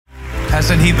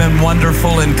Hasn't He been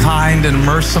wonderful and kind and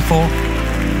merciful?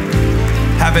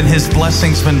 Haven't His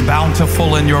blessings been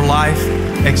bountiful in your life,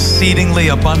 exceedingly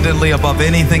abundantly above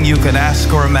anything you could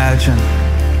ask or imagine?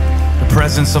 The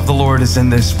presence of the Lord is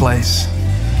in this place.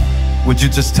 Would you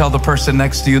just tell the person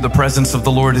next to you, the presence of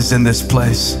the Lord is in this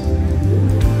place?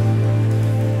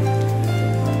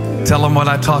 Tell them what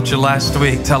I taught you last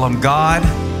week. Tell them God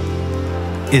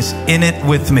is in it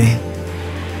with me.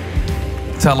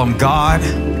 Tell them God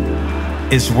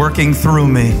is working through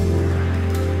me.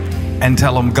 And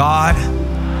tell them God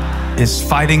is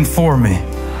fighting for me.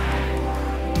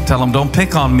 Tell them don't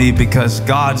pick on me because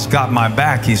God's got my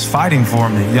back. He's fighting for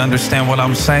me. You understand what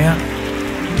I'm saying?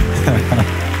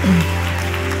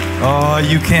 Oh,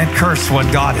 you can't curse what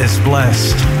God has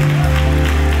blessed.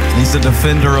 He's a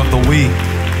defender of the weak.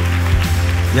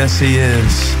 Yes, He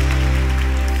is.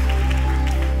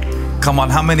 Come on,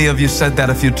 how many of you said that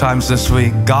a few times this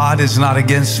week? God is not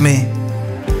against me.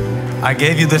 I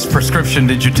gave you this prescription.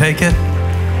 Did you take it?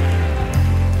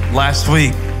 Last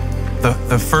week,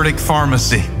 the Furtick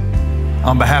Pharmacy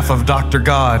on behalf of Dr.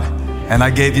 God, and I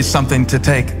gave you something to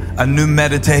take, a new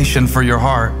meditation for your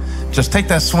heart. Just take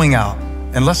that swing out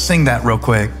and let's sing that real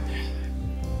quick.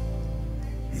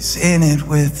 He's in it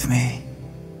with me,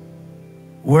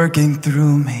 working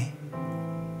through me.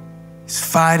 He's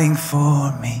fighting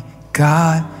for me.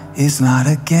 God is not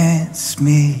against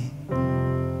me.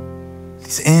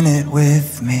 He's in it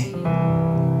with me,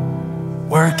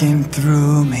 working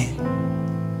through me,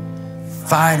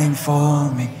 fighting for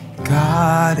me.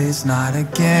 God is not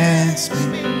against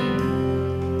me.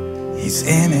 He's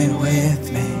in it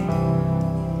with me,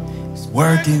 He's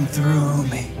working through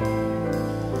me,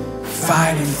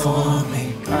 fighting for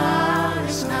me. God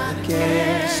is not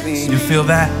against me. You feel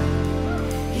that?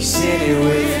 He's in it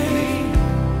with me.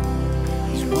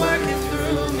 Working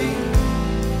through me,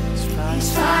 He's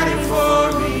fighting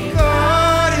for me.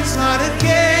 God is not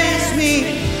against me.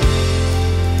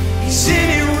 He's in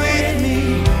it with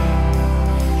me.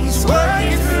 He's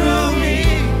working through me.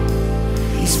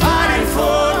 He's fighting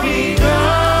for me.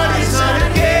 God is not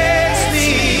against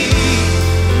me.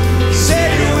 He's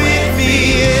in it with me.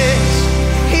 Yes.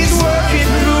 He's working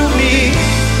through me.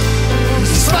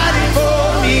 He's fighting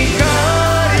for me.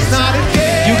 God is not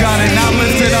against me. You got it. Now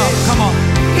lift it up. Come on.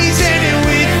 He's in it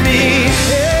with me.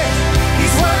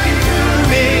 He's working through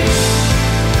me.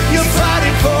 You're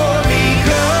fighting for me.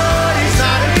 God is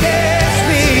not against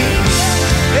me.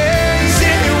 He's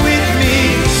in it with me.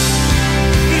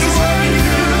 He's working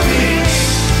through me.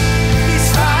 He's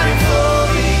fighting for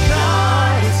me.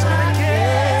 God is not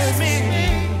against me.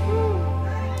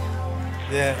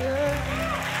 Yeah.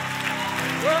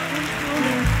 Working through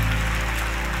me.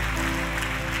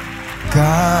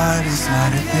 God is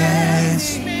not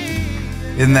against me.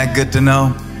 Isn't that good to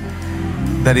know?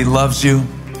 That He loves you,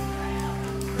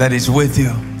 that He's with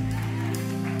you.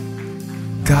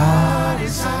 God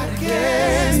is not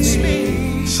against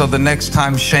me. So the next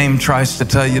time shame tries to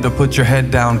tell you to put your head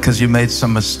down because you made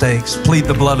some mistakes, plead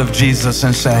the blood of Jesus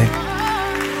and say,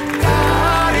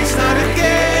 God is not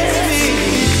against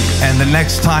me. And the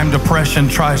next time depression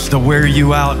tries to wear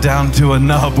you out down to a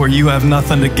nub where you have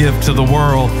nothing to give to the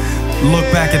world, look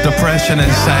back at depression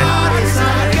and say,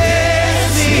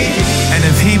 and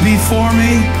if He be for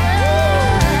me,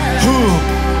 who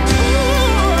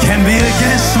can be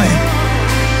against me?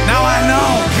 Now I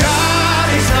know God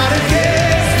is not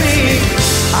against me.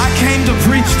 I came to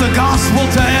preach the gospel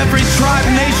to every tribe,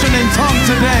 nation, and tongue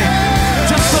today,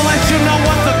 just to let you know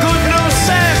what the good news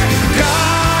says.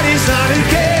 God is not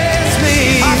against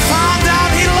me. I found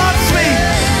out He loves me.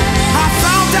 I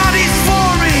found out He's for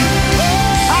me.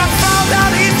 I found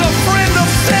out He's a friend of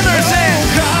sinners. And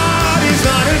God is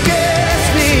not against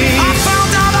me. I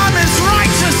found out I'm His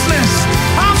righteousness.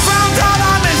 I found out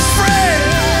I'm His friend.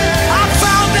 I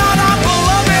found out I'm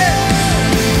beloved.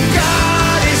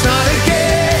 God is not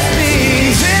against me.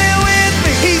 He's in it with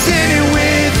me. He's in it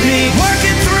with me.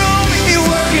 Working through me. He's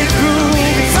working through me.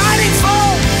 Fighting for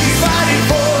me. He's fighting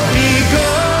for me.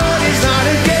 God is not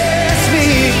against me.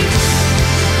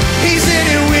 He's in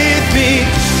it with me.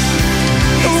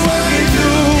 He's working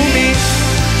through me.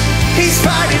 He's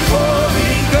fighting for me.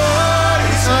 God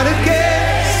is not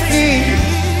against me.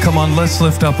 Come on, let's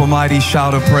lift up a mighty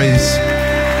shout of praise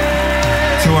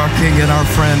to our King and our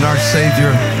friend, our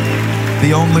Savior,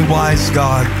 the only wise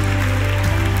God.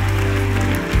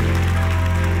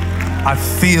 I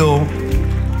feel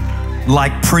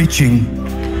like preaching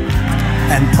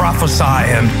and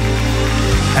prophesying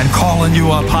and calling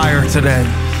you up higher today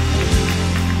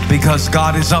because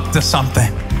God is up to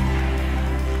something.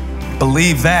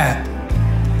 Believe that.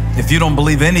 If you don't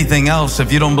believe anything else,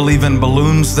 if you don't believe in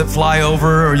balloons that fly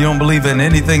over, or you don't believe in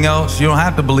anything else, you don't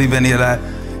have to believe any of that.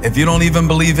 If you don't even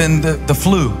believe in the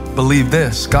flu, believe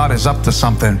this: God is up to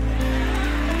something.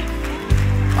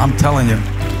 I'm telling you.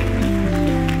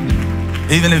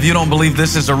 Even if you don't believe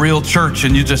this is a real church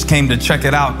and you just came to check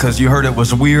it out because you heard it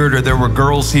was weird, or there were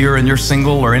girls here and you're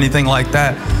single, or anything like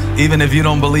that, even if you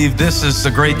don't believe this is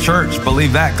a great church,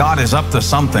 believe that God is up to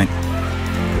something.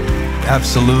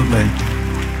 Absolutely.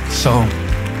 So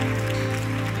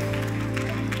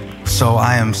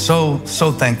I am so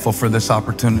thankful for this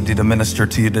opportunity to minister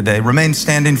to you today. Remain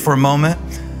standing for a moment.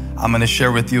 I'm going to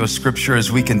share with you a scripture as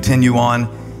we continue on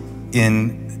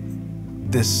in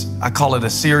this. I call it a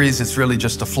series. It's really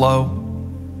just a flow.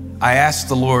 I asked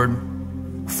the Lord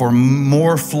for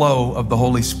more flow of the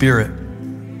Holy Spirit,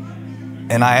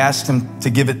 and I asked him to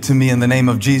give it to me in the name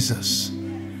of Jesus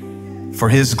for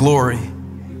his glory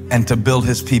and to build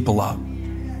his people up.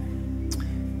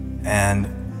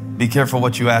 And be careful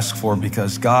what you ask for,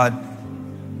 because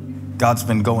God's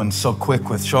been going so quick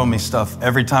with showing me stuff.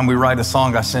 Every time we write a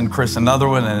song, I send Chris another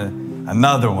one and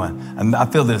another one. And I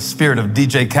feel the spirit of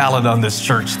DJ Khaled on this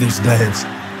church these days.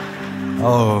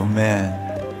 Oh, man.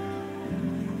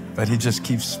 But he just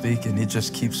keeps speaking. He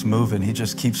just keeps moving. He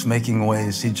just keeps making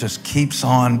ways. He just keeps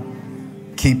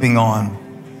on, keeping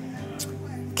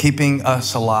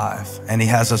us alive. And he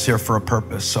has us here for a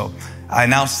purpose. So I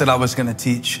announced that I was going to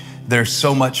teach. There's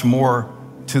so much more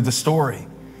to the story.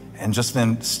 And just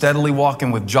been steadily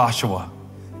walking with Joshua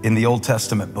in the Old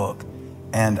Testament book.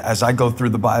 And as I go through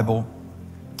the Bible,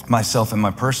 myself in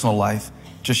my personal life,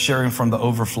 just sharing from the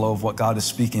overflow of what God is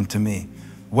speaking to me.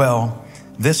 Well,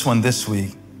 this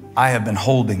week, I have been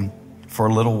holding for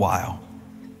a little while.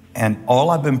 And all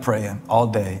I've been praying all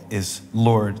day is,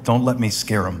 Lord, don't let me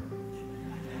scare them.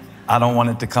 I don't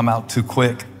want it to come out too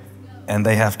quick and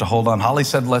they have to hold on. Holly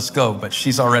said, let's go, but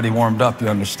she's already warmed up, you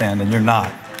understand, and you're not.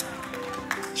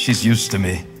 She's used to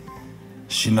me.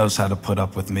 She knows how to put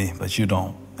up with me, but you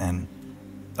don't. And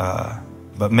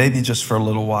but maybe just for a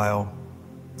little while,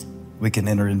 we can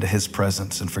enter into his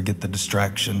presence and forget the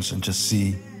distractions and just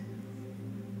see,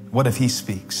 what if he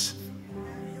speaks?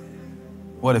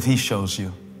 What if he shows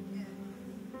you?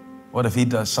 What if he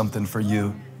does something for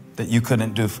you that you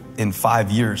couldn't do in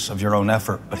 5 years of your own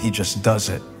effort, but he just does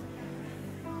it?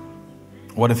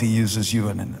 What if he uses you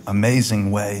in an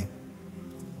amazing way?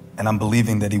 And I'm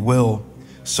believing that he will.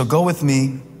 So go with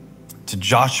me to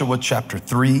Joshua chapter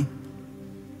 3.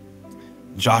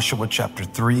 Joshua chapter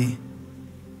 3.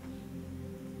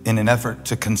 In an effort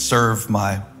to conserve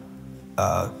my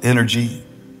energy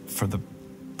for the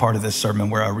part of this sermon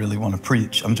where I really want to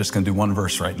preach, I'm just going to do one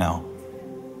verse right now.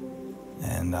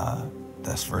 And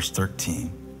that's verse 13.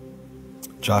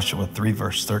 Joshua 3,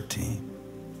 verse 13.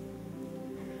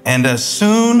 And as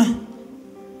soon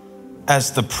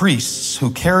as the priests who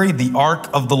carried the ark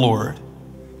of the Lord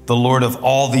of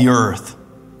all the earth,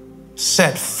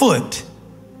 set foot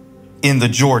in the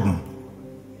Jordan.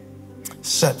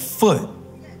 Set foot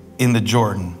in the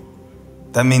Jordan.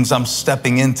 That means I'm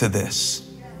stepping into this.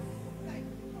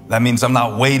 That means I'm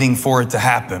not waiting for it to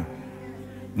happen.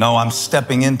 No, I'm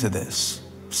stepping into this.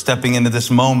 Stepping into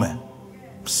this moment.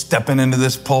 Stepping into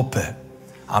this pulpit.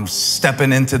 I'm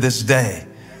stepping into this day.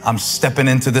 I'm stepping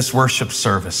into this worship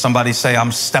service. Somebody say,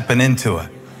 I'm stepping into it.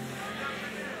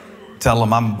 Tell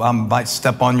them I might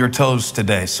step on your toes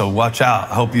today, so watch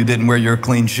out. I hope you didn't wear your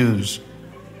clean shoes.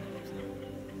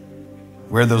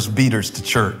 Wear those beaters to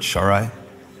church, all right?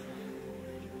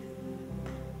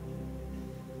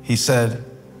 He said,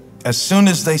 as soon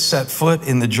as they set foot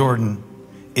in the Jordan,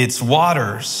 its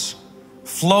waters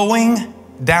flowing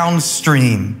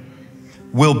downstream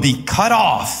will be cut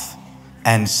off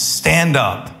and stand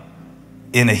up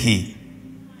in a heat.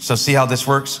 So see how this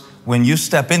works? When you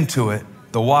step into it,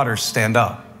 the waters stand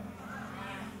up.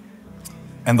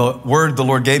 And the word the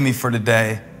Lord gave me for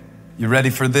today, you ready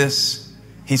for this?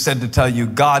 He said to tell you,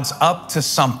 God's up to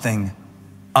something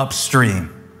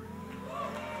upstream.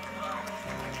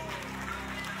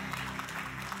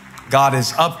 God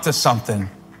is up to something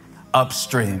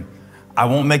upstream. I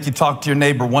won't make you talk to your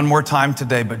neighbor one more time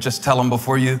today, but just tell him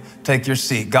before you take your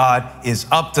seat, God is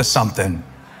up to something.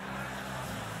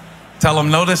 Tell him,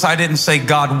 notice I didn't say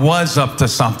God was up to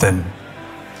something.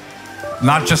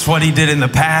 Not just what he did in the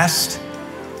past.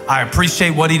 I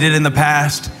appreciate what he did in the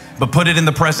past, but put it in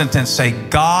the present tense. Say,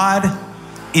 God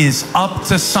is up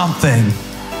to something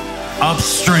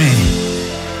upstream.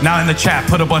 Now in the chat,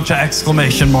 put a bunch of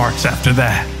exclamation marks after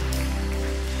that.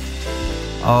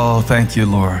 Oh, thank you,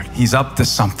 Lord. He's up to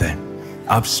something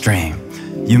upstream.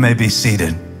 You may be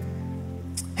seated.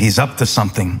 He's up to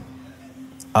something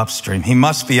upstream. He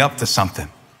must be up to something.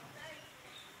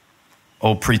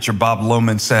 Old preacher Bob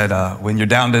Lohman said, when you're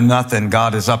down to nothing,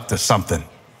 God is up to something.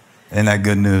 Isn't that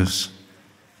good news?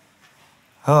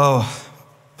 Oh,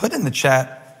 put in the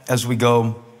chat as we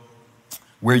go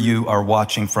where you are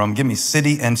watching from. Give me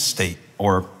city and state,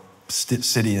 or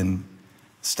city and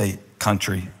state,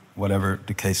 country, whatever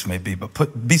the case may be,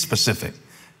 but be specific.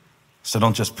 So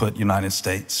don't just put United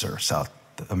States or South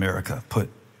America. Put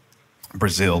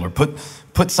Brazil, or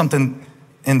put something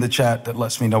in the chat that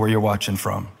lets me know where you're watching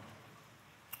from.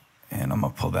 And I'm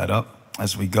gonna pull that up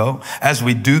as we go. As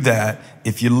we do that,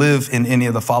 if you live in any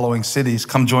of the following cities,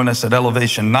 come join us at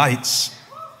Elevation Nights.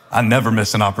 I never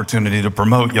miss an opportunity to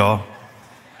promote y'all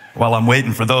while I'm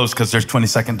waiting for those, because there's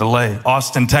 20-second delay.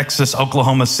 Austin, Texas,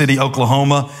 Oklahoma City,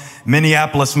 Oklahoma,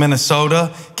 Minneapolis,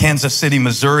 Minnesota, Kansas City,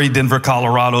 Missouri, Denver,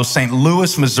 Colorado, St.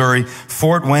 Louis, Missouri,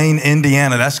 Fort Wayne,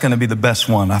 Indiana. That's going to be the best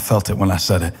one. I felt it when I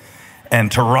said it. And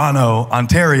Toronto,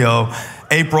 Ontario,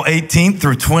 April 18th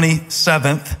through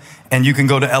 27th. And you can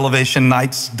go to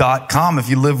elevationnights.com. If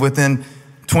you live within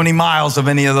 20 miles of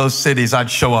any of those cities, I'd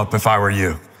show up if I were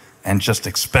you, and just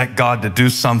expect God to do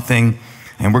something.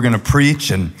 And we're going to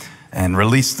preach and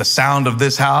release the sound of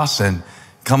this house. And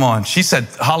come on.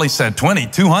 Holly said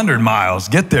 200 miles.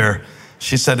 Get there.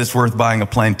 She said it's worth buying a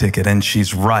plane ticket, and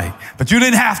she's right. But you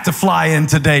didn't have to fly in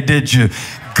today, did you?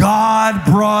 God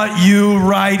brought you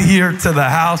right here to the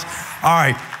house. All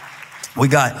right. We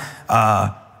got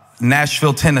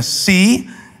Nashville, Tennessee,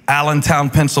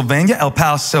 Allentown, Pennsylvania, El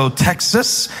Paso,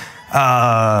 Texas.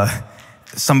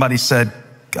 Somebody said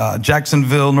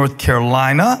Jacksonville, North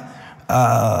Carolina.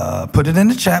 Put it in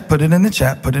the chat, put it in the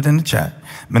chat, put it in the chat.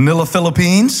 Manila,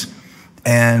 Philippines.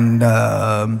 And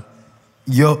they're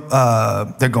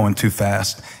going too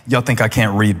fast. Y'all think I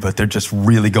can't read, but they're just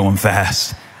really going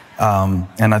fast.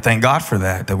 And I thank God for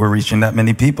that we're reaching that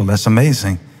many people. That's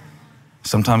amazing.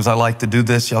 Sometimes I like to do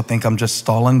this. Y'all think I'm just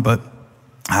stalling, but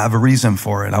I have a reason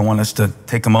for it. I want us to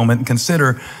take a moment and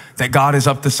consider that God is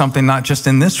up to something, not just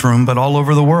in this room, but all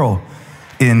over the world.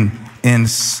 In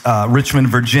Richmond,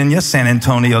 Virginia, San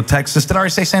Antonio, Texas. Did I already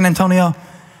say San Antonio?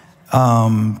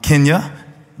 Kenya.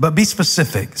 But be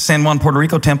specific. San Juan, Puerto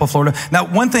Rico, Tampa, Florida. Now,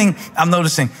 one thing I'm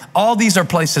noticing, all these are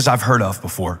places I've heard of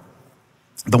before.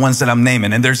 The ones that I'm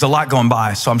naming. And there's a lot going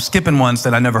by. So I'm skipping ones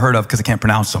that I never heard of because I can't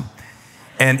pronounce them.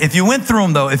 And if you went through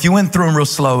them, though, if you went through them real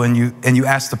slow and you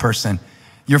asked the person,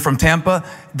 you're from Tampa?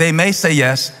 They may say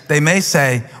yes. They may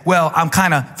say, well, I'm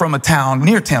kind of from a town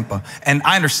near Tampa. And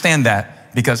I understand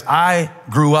that because I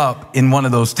grew up in one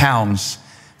of those towns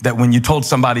that when you told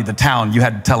somebody the town, you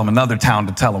had to tell them another town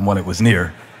to tell them what it was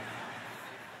near.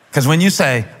 Because when you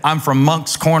say, I'm from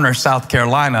Moncks Corner, South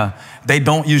Carolina, they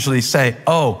don't usually say,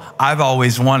 oh, I've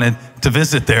always wanted to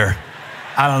visit there.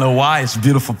 I don't know why, it's a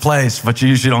beautiful place, but you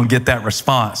usually don't get that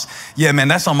response. Yeah, man,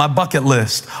 that's on my bucket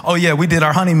list. Oh yeah, we did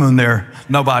our honeymoon there.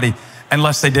 Nobody,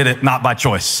 unless they did it not by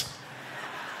choice.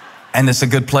 And it's a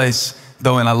good place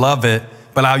though, and I love it.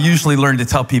 But I usually learn to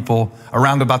tell people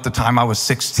around about the time I was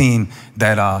 16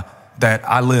 that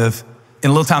I live in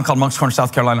a little town called Moncks Corner,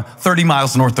 South Carolina, 30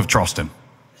 miles north of Charleston.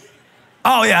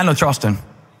 Oh yeah, I know Charleston.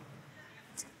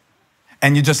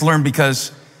 And you just learn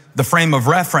because the frame of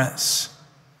reference,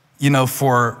 you know,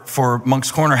 for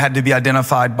Moncks Corner had to be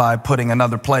identified by putting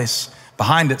another place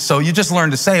behind it. So you just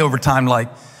learn to say over time, like,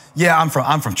 yeah, I'm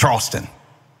from Charleston.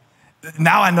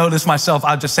 Now I notice myself,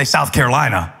 I'll just say South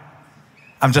Carolina.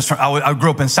 I grew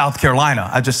up in South Carolina.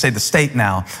 I just say the state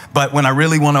now. But when I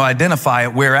really want to identify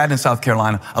it, where at in South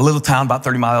Carolina, a little town about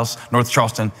 30 miles north of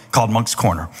Charleston called Moncks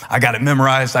Corner. I got it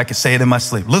memorized. I could say it in my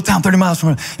sleep. Little town 30 miles from,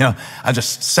 you know, I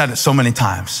just said it so many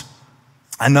times.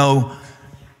 I know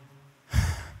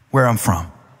where I'm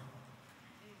from.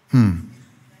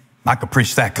 I could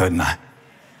preach that, couldn't I?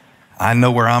 I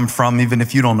know where I'm from, even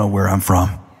if you don't know where I'm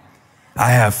from.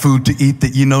 I have food to eat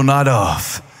that you know not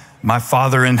of. My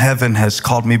Father in heaven has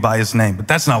called me by his name. But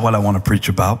that's not what I want to preach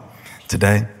about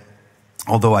today,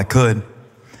 although I could.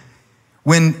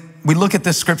 When we look at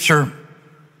this scripture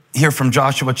here from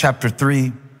Joshua chapter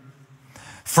 3,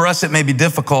 for us it may be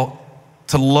difficult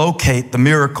to locate the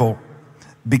miracle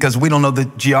because we don't know the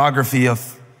geography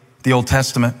of the Old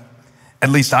Testament. At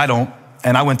least I don't,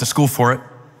 and I went to school for it.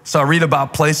 So I read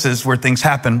about places where things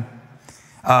happen.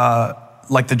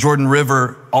 Like the Jordan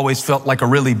River always felt like a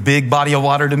really big body of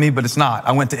water to me, but it's not.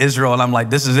 I went to Israel and I'm like,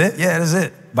 this is it? Yeah, it is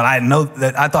it. But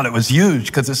I thought it was huge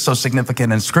because it's so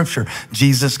significant in scripture.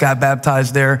 Jesus got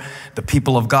baptized there. The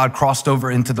people of God crossed over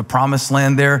into the promised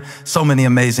land there. So many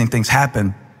amazing things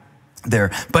happen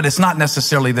there. But it's not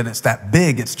necessarily that it's that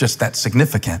big. It's just that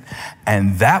significant.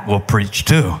 And that will preach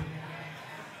too.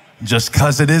 Just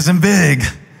because it isn't big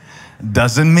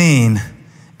doesn't mean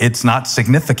it's not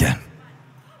significant.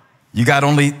 You got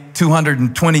only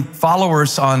 220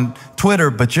 followers on Twitter,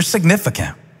 but you're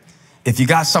significant. If you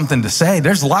got something to say,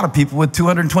 there's a lot of people with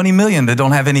 220 million that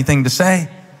don't have anything to say.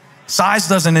 Size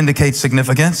doesn't indicate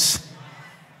significance.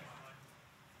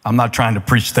 I'm not trying to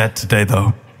preach that today,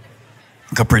 though.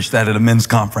 I could preach that at a men's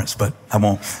conference, but I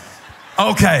won't.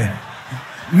 Okay.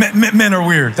 Men are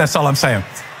weird. That's all I'm saying.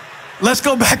 Let's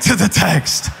go back to the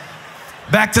text.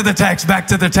 Back to the text. Back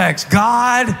to the text.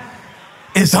 God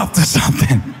is up to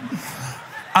something.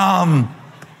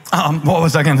 What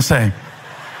was I going to say?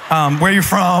 Where you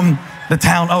from? The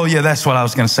town. Oh, yeah, that's what I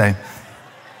was going to say.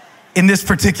 In this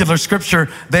particular scripture,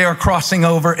 they are crossing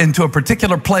over into a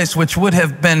particular place which would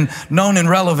have been known and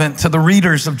relevant to the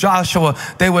readers of Joshua.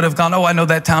 They would have gone, oh, I know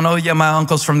that town. Oh, yeah, my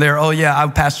uncle's from there. Oh, yeah, I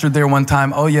pastored there one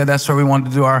time. Oh, yeah, that's where we wanted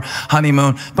to do our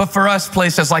honeymoon. But for us,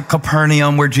 places like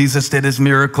Capernaum, where Jesus did his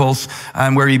miracles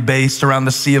and where he based around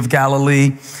the Sea of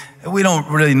Galilee, we don't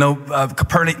really know.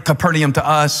 Capernaum to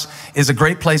us is a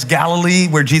great place. Galilee,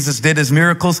 where Jesus did his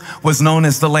miracles, was known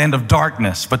as the land of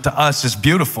darkness. But to us, it's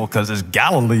beautiful because it's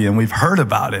Galilee and we've heard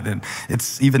about it. And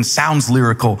it even sounds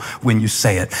lyrical when you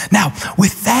say it. Now,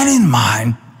 with that in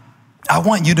mind, I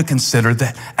want you to consider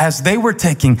that as they were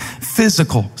taking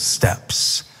physical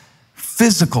steps,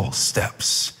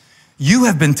 you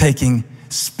have been taking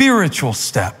spiritual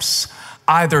steps,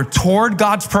 either toward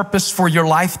God's purpose for your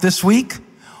life this week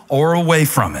or away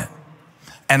from it.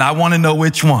 And I want to know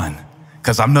which one,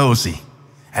 because I'm nosy.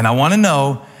 And I want to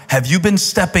know, have you been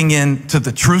stepping into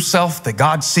the true self that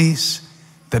God sees,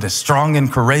 that is strong and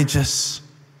courageous,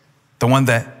 the one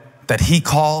that he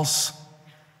calls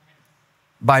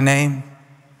by name?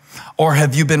 Or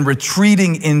have you been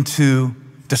retreating into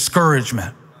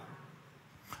discouragement?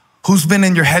 Who's been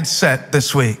in your headset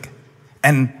this week?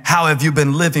 And how have you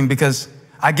been living? Because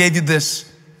I gave you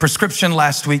this prescription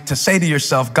last week to say to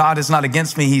yourself, God is not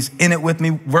against me. He's in it with me,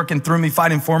 working through me,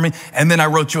 fighting for me. And then I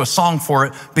wrote you a song for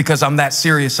it because I'm that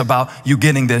serious about you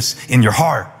getting this in your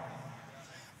heart.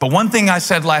 But one thing I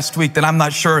said last week that I'm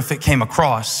not sure if it came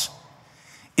across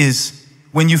is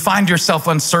when you find yourself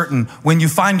uncertain, when you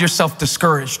find yourself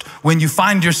discouraged, when you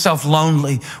find yourself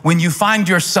lonely, when you find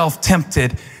yourself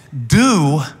tempted,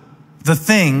 do the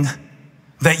thing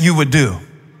that you would do.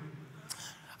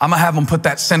 I'm gonna have them put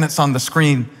that sentence on the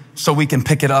screen so we can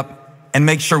pick it up and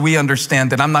make sure we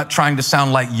understand that I'm not trying to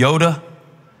sound like Yoda.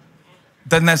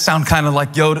 Doesn't that sound kind of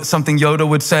like Yoda, something Yoda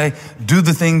would say? Do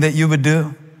the thing that you would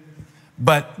do.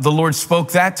 But the Lord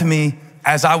spoke that to me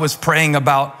as I was praying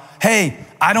about, hey,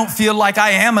 I don't feel like I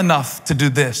am enough to do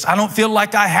this. I don't feel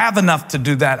like I have enough to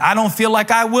do that. I don't feel like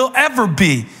I will ever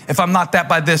be if I'm not that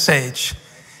by this age.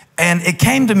 And it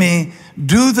came to me,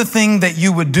 do the thing that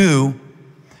you would do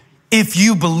if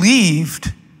you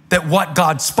believed that what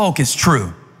God spoke is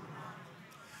true.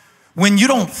 When you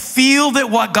don't feel that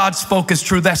what God spoke is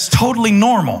true, that's totally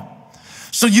normal.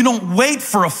 So you don't wait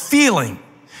for a feeling.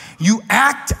 You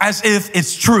act as if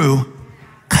it's true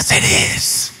because it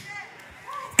is.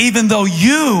 Even though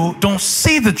you don't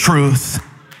see the truth,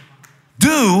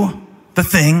 do the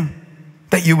thing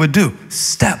that you would do.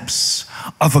 Steps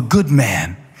of a good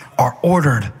man are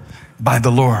ordered by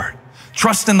the Lord.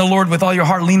 Trust in the Lord with all your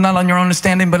heart. Lean not on your own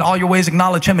understanding, but all your ways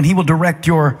acknowledge him, and he will direct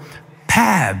your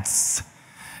paths.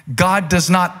 God does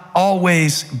not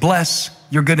always bless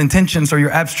your good intentions or your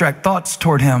abstract thoughts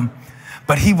toward him,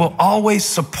 but he will always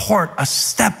support a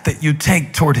step that you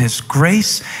take toward his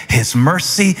grace, his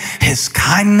mercy, his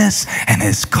kindness, and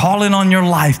his calling on your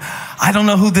life. I don't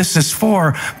know who this is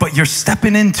for, but you're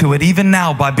stepping into it even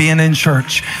now by being in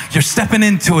church. You're stepping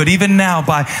into it even now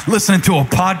by listening to a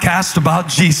podcast about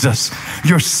Jesus.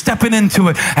 You're stepping into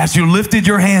it as you lifted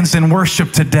your hands in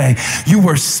worship today. You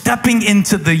were stepping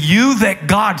into the you that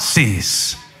God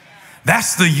sees.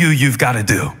 That's the you you've got to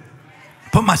do.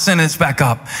 Put my sentence back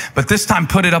up, but this time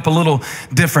put it up a little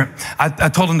different. I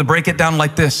told him to break it down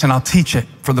like this, and I'll teach it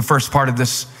for the first part of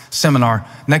this seminar.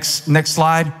 Next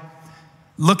slide.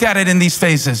 Look at it in these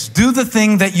phases. Do the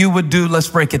thing that you would do. Let's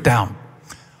break it down.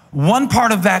 One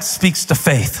part of that speaks to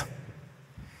faith.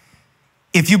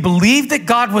 If you believe that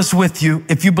God was with you,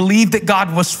 if you believe that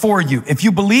God was for you, if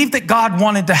you believe that God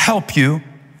wanted to help you,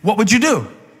 what would you do?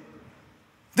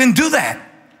 Then do that.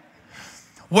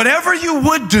 Whatever you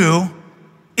would do,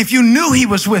 if you knew he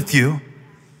was with you,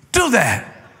 do that.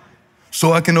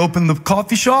 So I can open the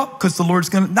coffee shop because the Lord's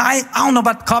going to, I don't know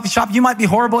about the coffee shop. You might be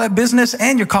horrible at business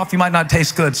and your coffee might not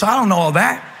taste good. So I don't know all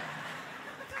that.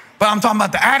 But I'm talking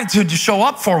about the attitude you show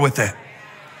up for with it.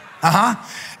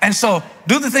 And so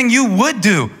do the thing you would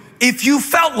do if you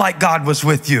felt like God was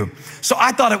with you. So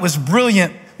I thought it was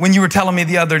brilliant when you were telling me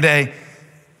the other day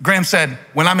Graham said,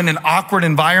 when I'm in an awkward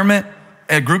environment,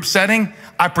 a group setting,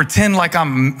 I pretend like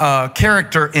I'm a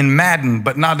character in Madden,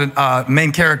 but not a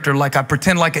main character. Like I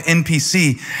pretend like an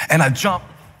NPC and I jump.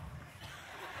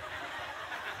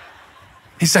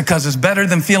 He said, because it's better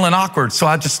than feeling awkward. So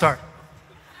I just start.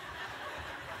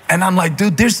 And I'm like,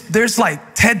 dude, there's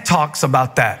like TED Talks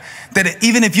about that. That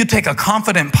even if you take a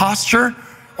confident posture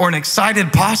or an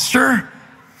excited posture,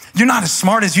 you're not as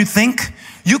smart as you think.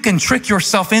 You can trick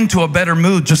yourself into a better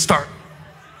mood. Just start.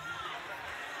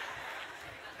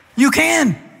 You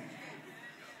can.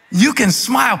 You can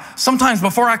smile. Sometimes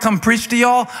before I come preach to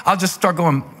y'all, I'll just start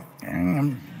going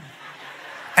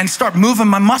and start moving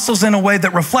my muscles in a way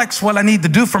that reflects what I need to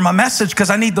do for my message, because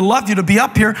I need to love you to be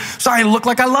up here so I look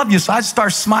like I love you. So I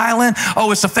start smiling.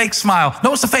 Oh, it's a fake smile.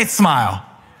 No, it's a faith smile.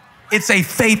 It's a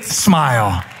faith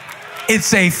smile.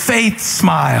 It's a faith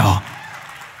smile.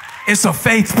 It's a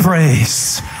faith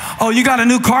praise. Oh, you got a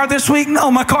new car this week?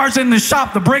 No, my car's in the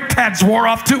shop. The brake pads wore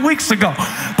off 2 weeks ago.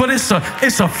 But it's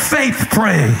a faith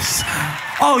praise.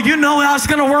 Oh, you know how it's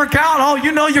going to work out. Oh,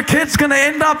 you know your kid's going to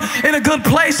end up in a good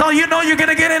place. Oh, you know you're going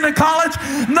to get into college.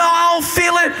 No, I don't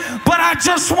feel it, but I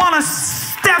just want to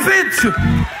step into.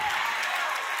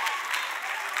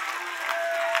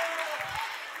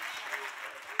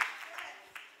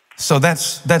 So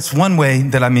that's one way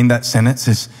that I mean that sentence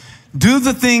is, do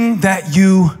the thing that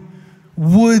you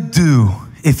would do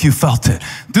if you felt it.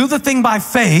 Do the thing by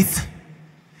faith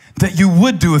that you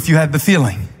would do if you had the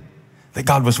feeling that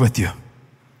God was with you.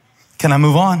 Can I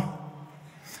move on?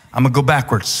 I'm gonna go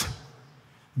backwards.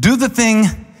 Do the thing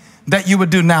that you would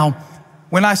do. Now,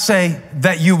 when I say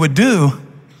that you would do,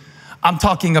 I'm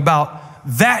talking about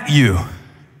that you,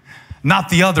 not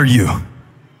the other you.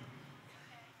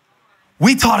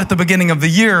 We taught at the beginning of the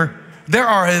year, there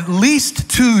are at least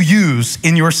 2 yous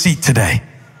in your seat today.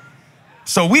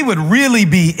 So we would really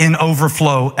be in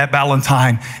overflow at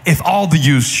Valentine if all the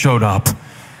yous showed up.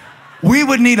 We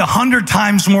would need 100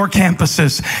 times more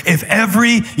campuses if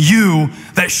every you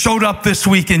that showed up this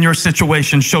week in your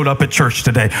situation showed up at church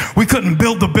today. We couldn't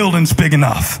build the buildings big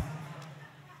enough.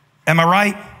 Am I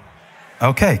right?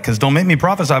 Okay, because don't make me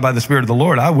prophesy by the Spirit of the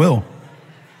Lord. I will.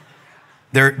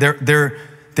 There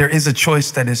is a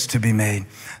choice that is to be made.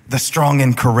 The strong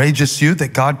and courageous you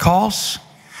that God calls,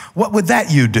 what would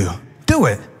that you do? Do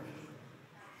it.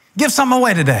 Give something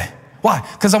away today. Why?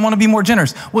 Because I want to be more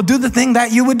generous. Well, do the thing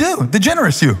that you would do, the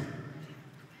generous you.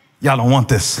 Y'all don't want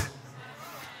this.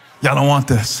 Y'all don't want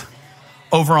this.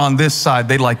 Over on this side,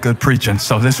 they like good preaching,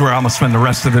 so this is where I'm going to spend the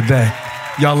rest of the day.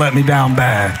 Y'all let me down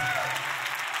bad.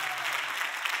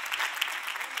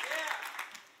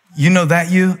 You know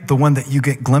that you, the one that you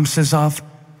get glimpses of,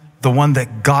 the one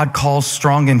that God calls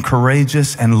strong and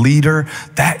courageous and leader,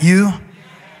 that you,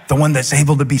 the one that's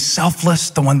able to be selfless,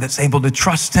 the one that's able to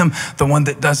trust him, the one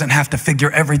that doesn't have to figure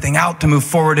everything out to move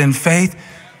forward in faith.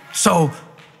 So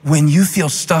when you feel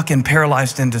stuck and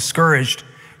paralyzed and discouraged,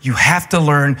 you have to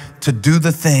learn to do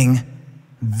the thing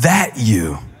that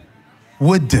you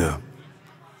would do.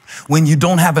 When you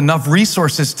don't have enough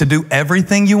resources to do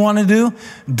everything you want to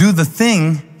do the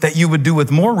thing that you would do with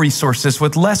more resources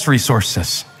with less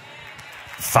resources.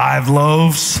 5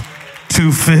 loaves,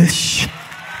 2 fish,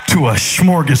 to a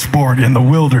smorgasbord in the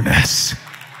wilderness.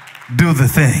 Do the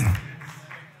thing.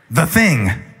 The thing.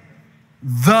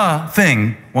 The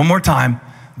thing. One more time.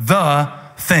 The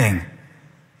thing.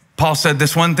 Paul said,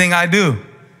 this one thing I do.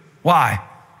 Why?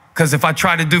 Because if I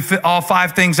try to do all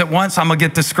 5 things at once, I'm going to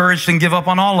get discouraged and give up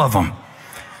on all of them.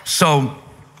 So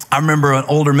I remember an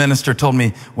older minister told me,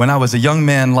 when I was a young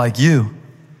man like you,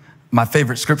 my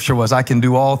favorite scripture was, I can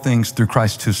do all things through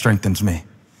Christ who strengthens me.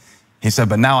 He said,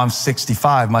 but now I'm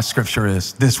 65. My scripture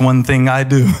is, this one thing I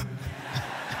do.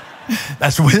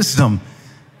 That's wisdom,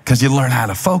 because you learn how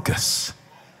to focus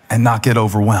and not get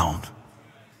overwhelmed.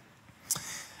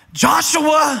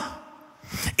 Joshua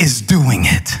is doing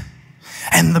it,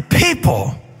 and the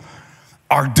people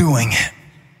are doing it.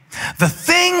 The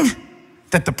thing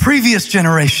that the previous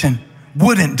generation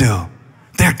wouldn't do,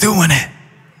 they're doing it.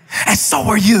 And so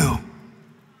are you.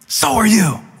 So are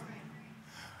you.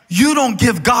 You don't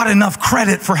give God enough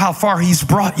credit for how far he's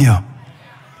brought you.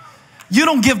 You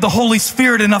don't give the Holy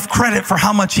Spirit enough credit for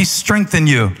how much he's strengthened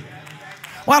you.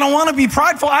 Well, I don't want to be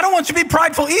prideful. I don't want you to be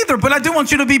prideful either, but I do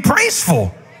want you to be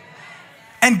praiseful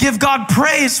and give God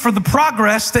praise for the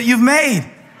progress that you've made.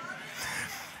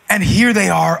 And here they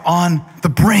are on the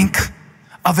brink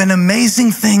of an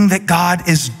amazing thing that God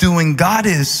is doing. God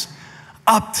is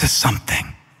up to something.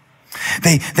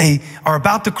 They are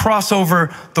about to cross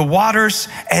over the waters,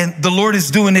 and the Lord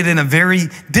is doing it in a very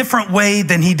different way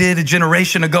than he did a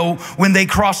generation ago when they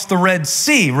crossed the Red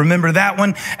Sea. Remember that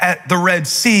one? At the Red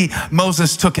Sea,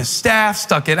 Moses took his staff,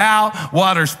 stuck it out,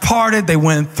 waters parted, they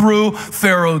went through,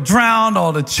 Pharaoh drowned,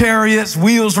 all the chariots,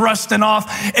 wheels rusting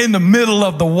off in the middle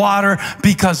of the water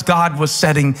because God was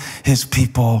setting his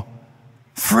people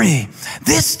free.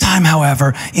 This time,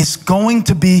 however, is going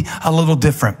to be a little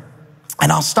different.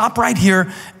 And I'll stop right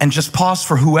here and just pause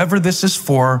for whoever this is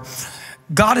for.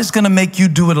 God is going to make you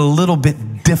do it a little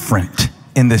bit different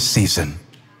in this season.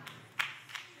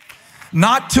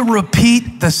 Not to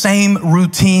repeat the same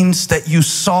routines that you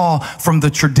saw from the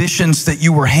traditions that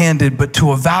you were handed, but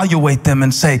to evaluate them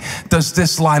and say, does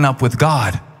this line up with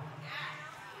God?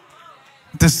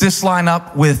 Does this line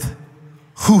up with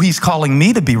who he's calling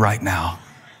me to be right now?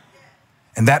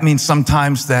 And that means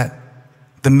sometimes that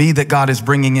the me that God is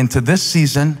bringing into this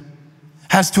season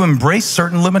has to embrace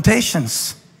certain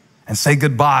limitations and say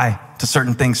goodbye to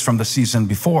certain things from the season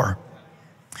before.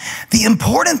 The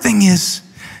important thing is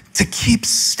to keep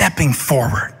stepping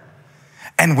forward.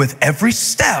 And with every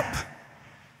step,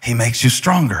 he makes you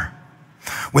stronger.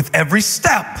 With every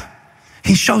step,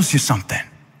 he shows you something.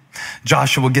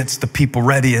 Joshua gets the people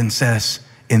ready and says,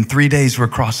 in 3 days, we're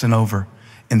crossing over.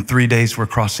 In 3 days, we're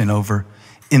crossing over.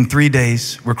 In 3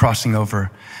 days, we're crossing over.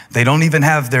 They don't even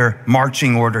have their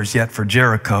marching orders yet for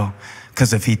Jericho,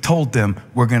 because if he told them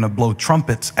we're going to blow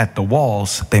trumpets at the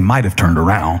walls, they might have turned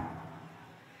around.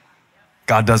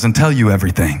 God doesn't tell you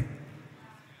everything.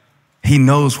 He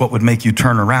knows what would make you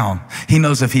turn around. He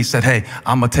knows if he said, hey,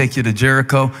 I'm going to take you to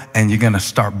Jericho and you're going to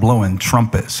start blowing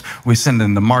trumpets. We're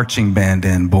sending the marching band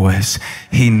in, boys.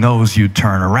 He knows you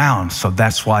turn around. So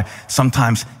that's why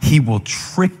sometimes he will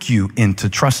trick you into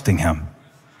trusting him.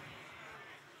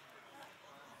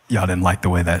 Y'all didn't like the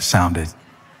way that sounded.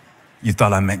 You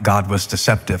thought I meant God was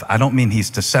deceptive. I don't mean he's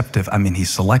deceptive. I mean he's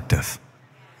selective.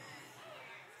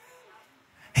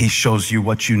 He shows you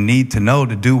what you need to know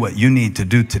to do what you need to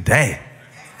do today.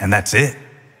 And that's it.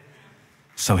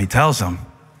 So he tells them,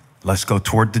 let's go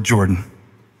toward the Jordan.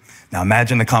 Now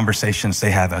imagine the conversations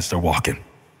they have as they're walking.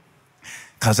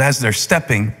 Because as they're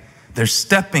stepping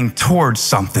towards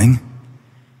something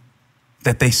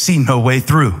that they see no way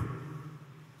through.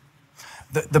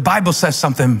 The Bible says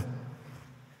something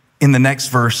in the next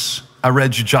verse. I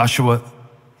read you Joshua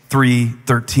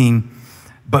 3:13,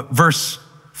 but verse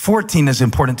 14 is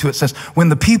important too. It says, when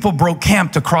the people broke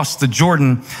camp to cross the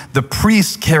Jordan, the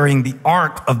priest carrying the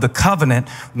Ark of the Covenant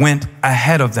went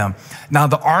ahead of them. Now,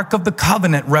 the Ark of the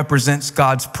Covenant represents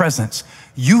God's presence.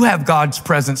 You have God's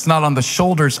presence not on the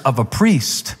shoulders of a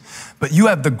priest, but you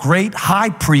have the great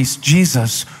high priest,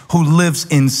 Jesus, who lives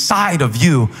inside of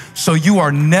you. So you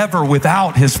are never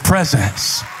without his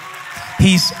presence.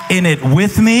 He's in it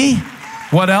with me.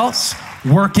 What else?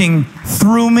 Working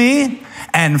through me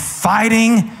and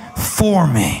fighting for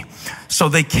me. So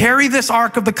they carry this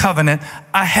Ark of the Covenant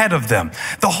ahead of them.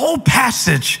 The whole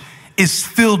passage is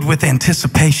filled with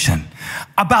anticipation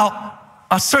about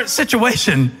a certain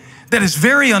situation that is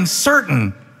very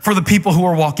uncertain for the people who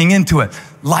are walking into it.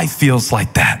 Life feels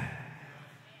like that.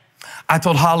 I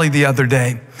told Holly the other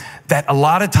day that a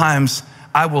lot of times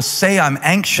I will say I'm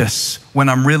anxious when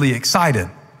I'm really excited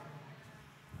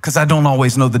because I don't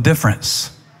always know the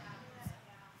difference.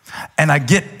 And I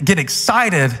get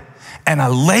excited and I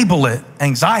label it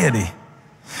anxiety.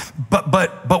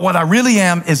 But what I really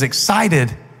am is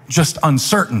excited, just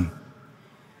uncertain.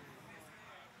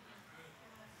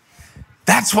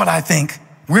 That's what I think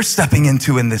we're stepping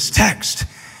into in this text.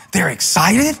 They're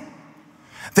excited.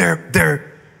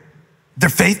 They're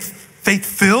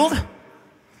faith-filled,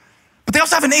 but they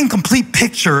also have an incomplete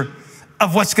picture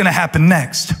of what's going to happen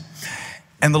next.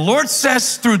 And the Lord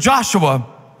says through Joshua,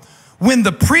 when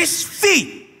the priest's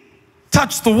feet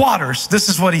touched the waters, this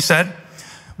is what he said.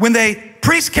 When the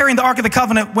priest carrying the Ark of the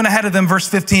Covenant went ahead of them, verse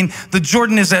 15, the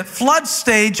Jordan is at flood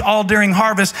stage all during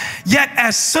harvest. Yet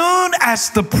as soon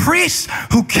as the priest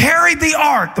who carried the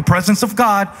Ark, the presence of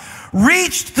God,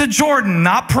 reached the Jordan,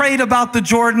 not prayed about the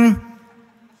Jordan,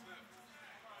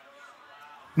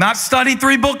 not studied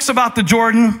 3 books about the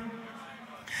Jordan,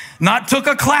 not took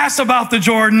a class about the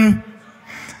Jordan,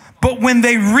 but when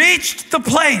they reached the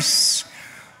place,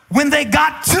 when they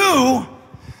got to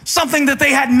something that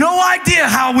they had no idea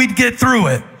how we'd get through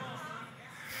it,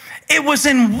 it was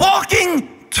in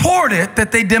walking toward it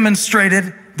that they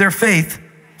demonstrated their faith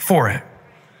for it.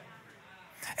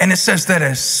 And it says that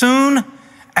as soon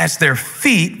as their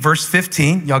feet, verse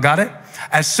 15, y'all got it?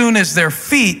 As soon as their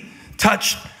feet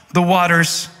touched the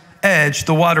water's edge,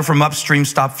 the water from upstream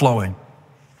stopped flowing.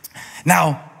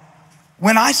 Now,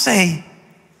 When I say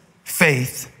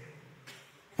faith,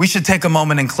 we should take a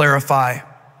moment and clarify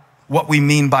what we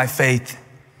mean by faith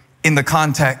in the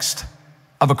context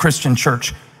of a Christian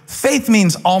church. Faith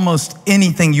means almost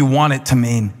anything you want it to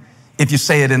mean if you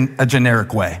say it in a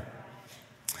generic way.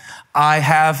 I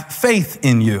have faith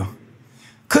in you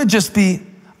could just be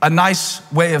a nice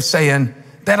way of saying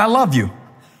that I love you.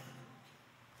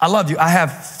 I love you. I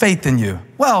have faith in you.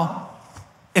 Well,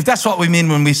 if that's what we mean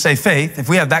when we say faith, if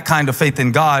we have that kind of faith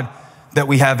in God that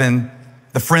we have in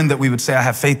the friend that we would say, I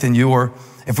have faith in you, or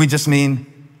if we just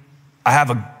mean, I have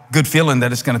a good feeling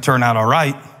that it's going to turn out all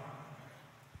right,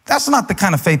 that's not the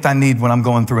kind of faith I need when I'm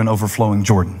going through an overflowing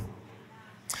Jordan.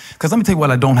 Because let me tell you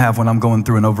what I don't have when I'm going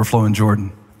through an overflowing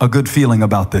Jordan. A good feeling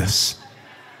about this.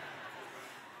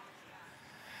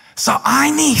 So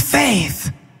I need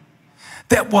faith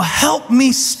that will help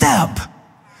me step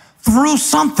through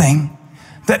something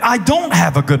that I don't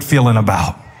have a good feeling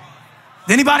about.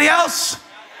 Anybody else?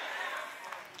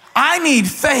 I need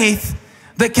faith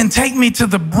that can take me to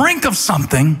the brink of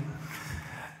something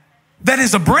that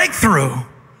is a breakthrough,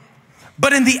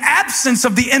 but in the absence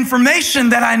of the information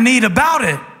that I need about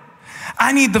it,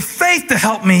 I need the faith to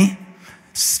help me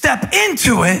step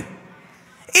into it,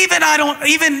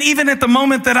 even at the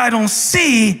moment that I don't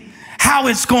see how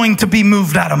it's going to be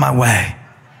moved out of my way.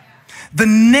 The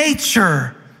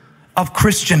nature of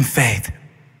Christian faith.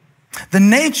 The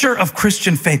nature of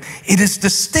Christian faith, it is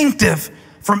distinctive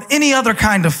from any other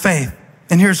kind of faith.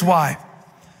 And here's why.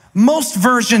 Most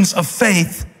versions of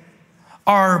faith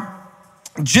are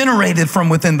generated from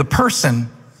within the person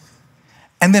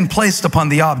and then placed upon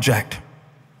the object.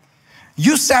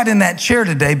 You sat in that chair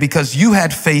today because you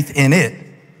had faith in it.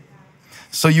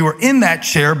 So you were in that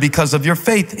chair because of your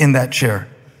faith in that chair.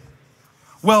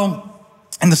 Well,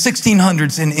 in the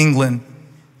 1600s in England,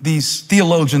 these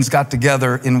theologians got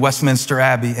together in Westminster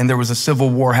Abbey, and there was a civil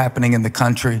war happening in the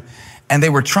country, and they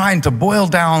were trying to boil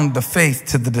down the faith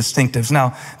to the distinctives.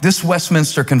 Now, this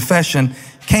Westminster Confession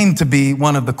came to be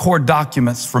one of the core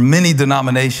documents for many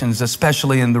denominations,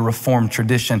 especially in the Reformed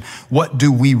tradition. What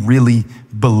do we really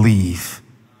believe?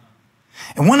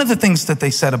 And one of the things that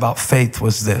they said about faith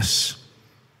was this,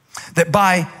 that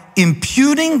by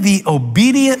imputing the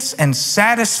obedience and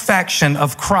satisfaction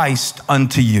of Christ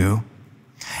unto you,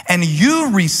 and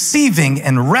you receiving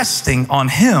and resting on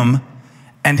him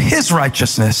and his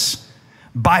righteousness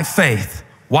by faith.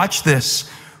 Watch this.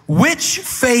 Which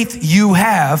faith you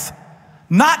have,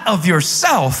 not of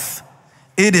yourself,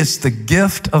 it is the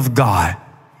gift of God.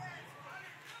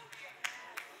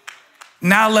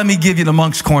 Now let me give you the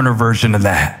Monk's Corner version of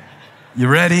that. You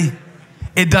ready?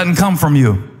 It doesn't come from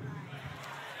you.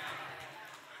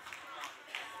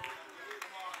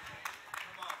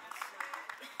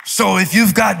 So if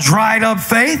you've got dried up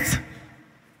faith,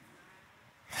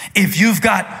 if you've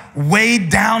got weighed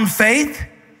down faith,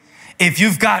 if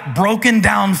you've got broken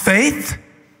down faith,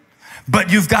 but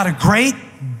you've got a great,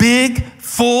 big,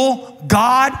 full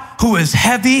God who is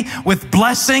heavy with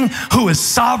blessing, who is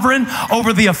sovereign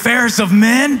over the affairs of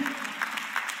men,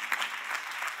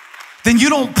 then you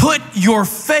don't put your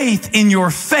faith in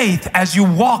your faith as you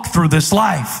walk through this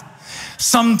life.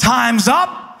 Sometimes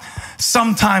up,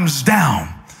 sometimes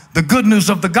down. The good news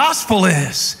of the gospel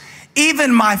is,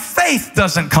 even my faith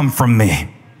doesn't come from me.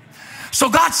 So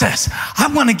God says, I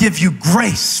want to give you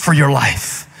grace for your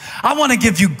life. I want to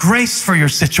give you grace for your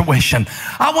situation.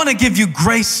 I want to give you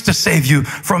grace to save you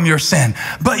from your sin.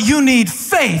 But you need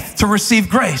faith to receive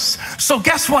grace. So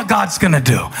guess what God's going to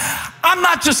do? I'm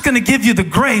not just going to give you the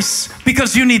grace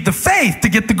because you need the faith to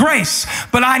get the grace,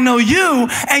 but I know you,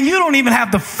 and you don't even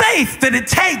have the faith that it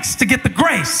takes to get the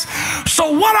grace.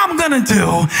 So what I'm going to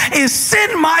do is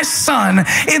send my son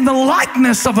in the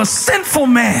likeness of a sinful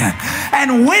man.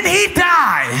 And when he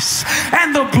dies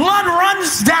and the blood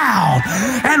runs down,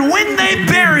 and when they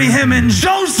bury him in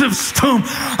Joseph's tomb,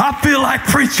 I feel like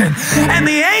preaching, and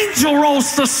the angel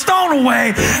rolls the stone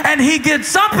away, and he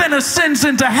gets up and ascends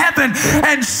into heaven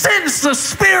and sends the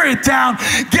Spirit down.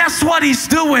 Guess what he's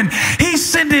doing? He's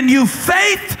sending you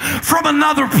faith from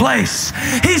another place.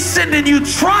 He's sending you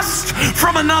trust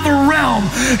from another realm.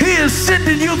 He is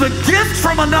sending you the gift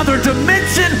from another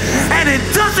dimension, and it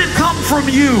doesn't come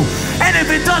from you. And if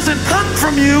it doesn't come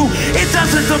from you, it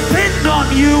doesn't depend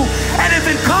on you. And if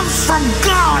it comes from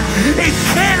God, it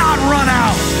cannot run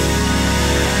out.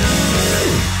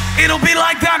 It'll be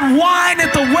like that wine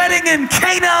at the wedding in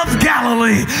Cana of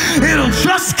Galilee. It'll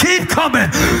just keep coming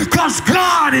because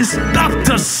God is up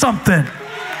to something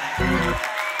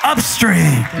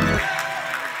upstream.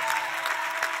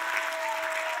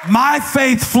 My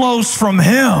faith flows from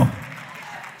him.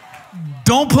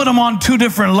 don't put them on two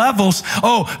different levels.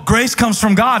 Oh, grace comes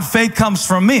from God, faith comes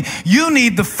from me. You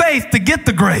need the faith to get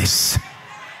the grace.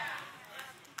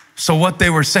 So what they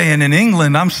were saying in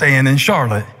England, I'm saying in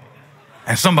Charlotte.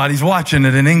 And somebody's watching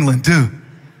it in England too.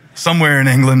 Somewhere in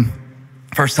England.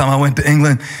 First time I went to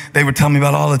England, they would tell me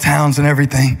about all the towns and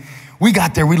everything. We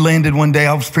got there, we landed one day,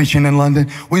 I was preaching in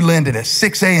London. We landed at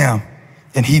 6 a.m.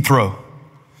 in Heathrow.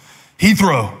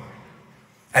 Heathrow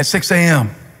at 6 a.m.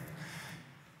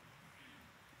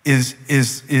 is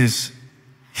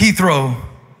Heathrow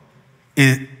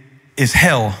is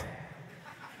hell.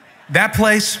 That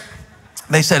place,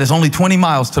 they said, is only 20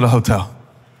 miles to the hotel.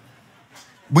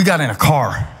 We got in a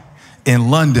car in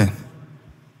London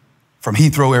from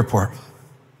Heathrow Airport.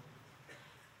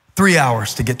 3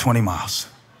 hours to get 20 miles.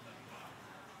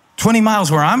 20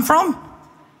 miles where I'm from?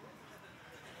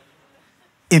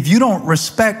 If you don't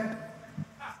respect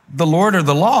the Lord or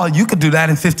the law, you could do that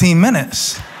in 15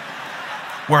 minutes.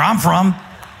 Where I'm from.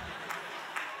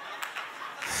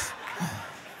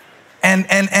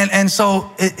 And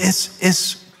so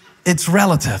it's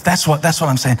relative. That's what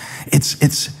I'm saying.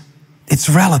 It's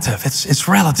relative. It's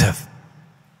relative.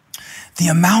 The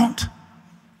amount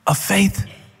of faith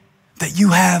that you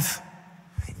have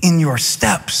in your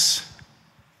steps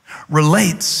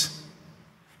relates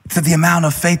to the amount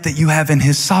of faith that you have in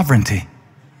his sovereignty.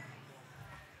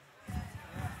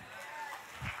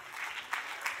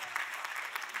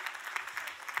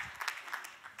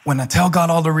 When I tell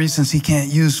God all the reasons he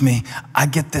can't use me, I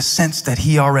get this sense that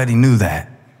he already knew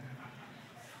that.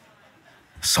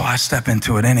 So I step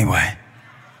into it anyway.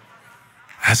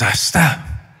 As I step,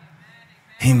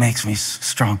 he makes me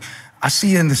strong. I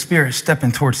see you in the spirit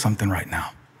stepping towards something right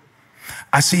now.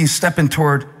 I see you stepping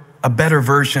toward a better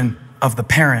version of the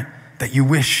parent that you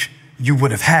wish you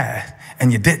would have had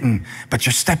and you didn't, but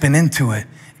you're stepping into it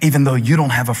even though you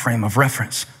don't have a frame of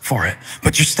reference for it,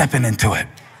 but you're stepping into it.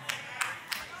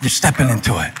 You're stepping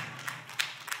into it.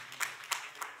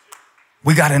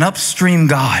 We got an upstream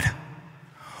God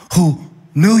who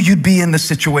knew you'd be in the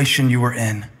situation you were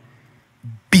in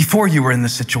before you were in the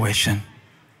situation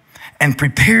and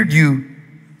prepared you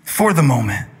for the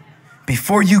moment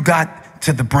before you got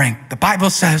to the brink. The Bible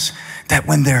says that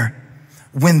when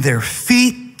their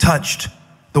feet touched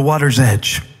the water's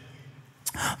edge,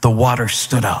 the water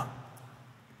stood up.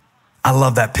 I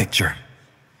love that picture.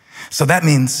 So that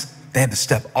means they had to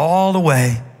step all the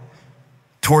way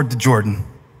toward the Jordan.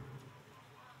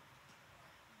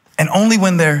 And only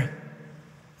when their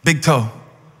big toe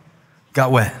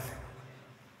got wet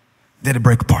did it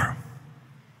break apart.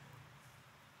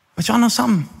 But y'all know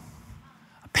something?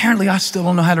 Apparently, I still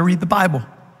don't know how to read the Bible.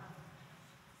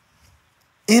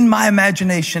 In my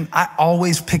imagination, I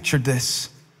always pictured this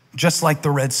just like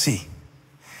the Red Sea.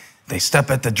 They step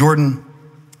at the Jordan,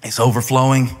 it's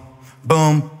overflowing,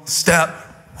 boom, step.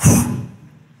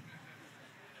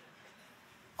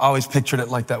 I always pictured it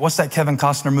like that. What's that Kevin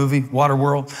Costner movie,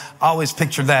 Waterworld? I always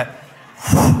pictured that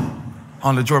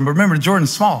on the Jordan. But remember, the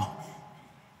Jordan's small.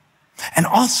 And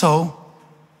also,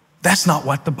 that's not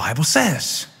what the Bible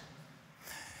says.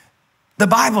 The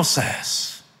Bible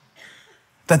says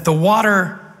that the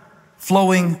water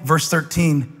flowing, verse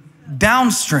 13,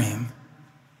 downstream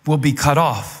will be cut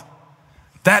off.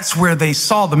 That's where they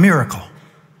saw the miracle.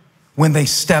 When they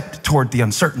stepped toward the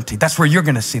uncertainty. That's where you're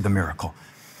going to see the miracle.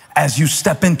 As you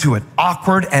step into it,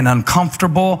 awkward and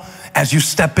uncomfortable, as you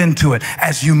step into it,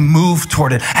 as you move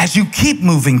toward it, as you keep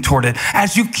moving toward it,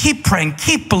 as you keep praying,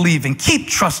 keep believing, keep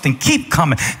trusting, keep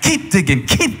coming, keep digging,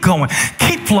 keep going,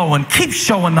 keep flowing, keep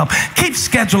showing up, keep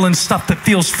scheduling stuff that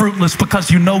feels fruitless because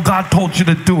you know God told you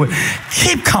to do it.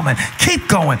 Keep coming, keep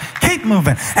going, keep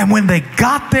moving. And when they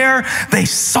got there, they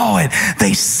saw it.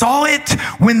 They saw it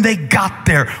when they got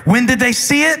there. When did they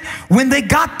see it? When they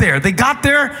got there. They got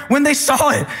there when they saw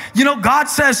it. You know, God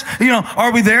says,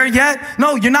 are we there yet?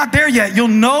 No, you're not there yet. You'll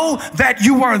know that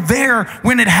you are there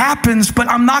when it happens, but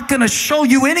I'm not going to show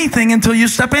you anything until you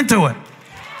step into it.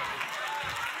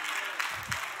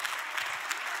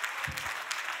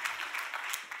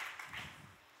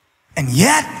 And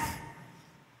yet,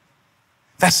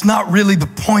 that's not really the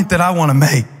point that I want to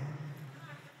make.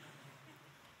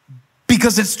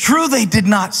 Because it's true they did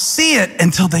not see it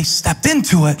until they stepped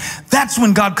into it. That's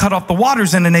when God cut off the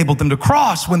waters and enabled them to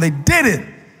cross, when they did it.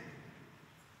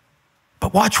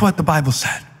 But watch what the Bible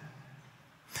said.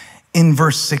 In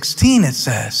verse 16 it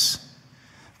says,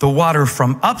 the water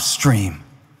from upstream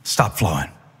stopped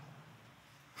flowing.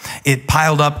 It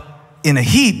piled up in a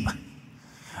heap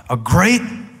a great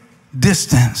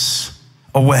distance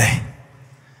away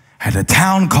at a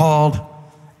town called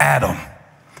Adam,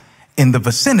 in the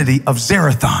vicinity of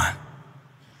Zarethan.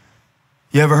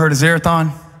 You ever heard of Zarethan?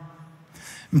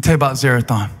 Let me tell you about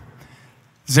Zarethan.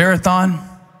 Zarethan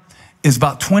is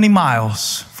about 20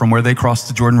 miles from where they crossed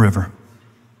the Jordan River.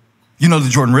 You know the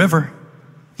Jordan River.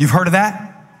 You've heard of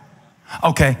that?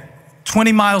 Okay,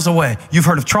 20 miles away. You've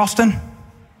heard of Charleston?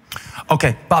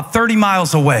 Okay, about 30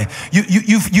 miles away.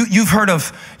 You've heard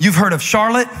of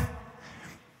Charlotte?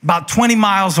 About 20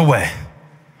 miles away.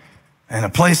 And a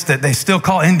place that they still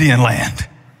call Indian Land.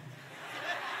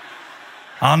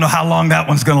 I don't know how long that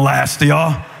one's gonna last,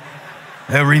 y'all.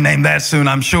 They'll rename that soon,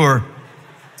 I'm sure.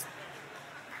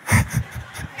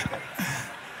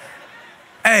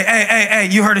 Hey,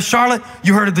 you heard of Charlotte?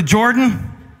 You heard of the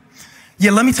Jordan?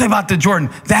 Yeah, let me tell you about the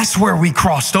Jordan. That's where we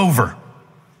crossed over.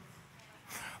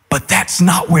 But that's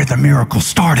not where the miracle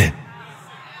started.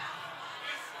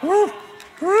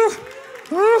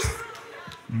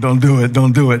 Don't do it.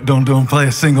 Don't play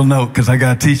a single note because I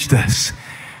got to teach this.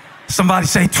 Somebody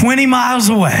say 20 miles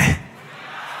away.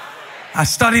 I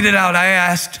studied it out. I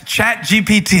asked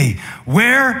ChatGPT,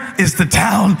 where is the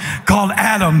town called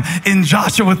Adam in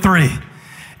Joshua 3?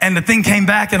 And the thing came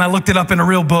back and I looked it up in a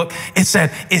real book. It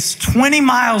said, it's 20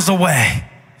 miles away,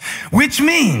 which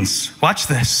means, watch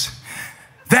this,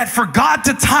 that for God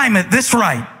to time it this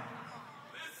right,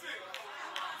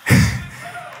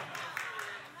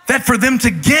 that for them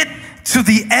to get to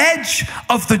the edge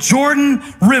of the Jordan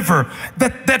River,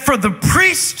 that for the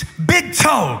priest big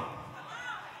toe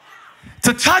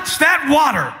to touch that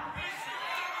water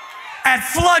at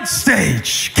flood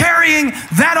stage, carrying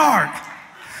that ark,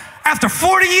 after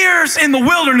 40 years in the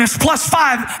wilderness plus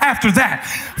 5 after that,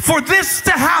 for this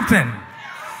to happen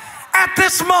at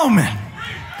this moment,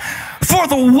 for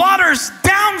the waters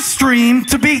downstream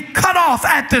to be cut off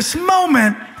at this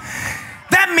moment,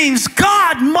 that means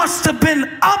God must have been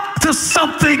up to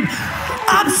something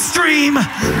upstream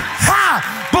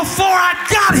before I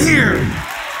got here.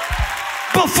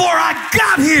 Before I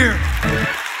got here.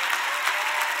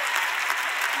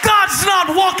 God's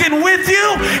not walking with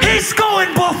you. He's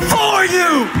going before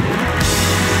you.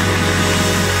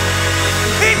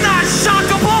 He's not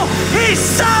shockable. He's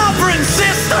sovereign,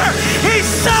 sister. He's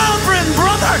sovereign,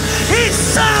 brother. He's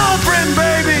sovereign,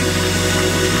 baby.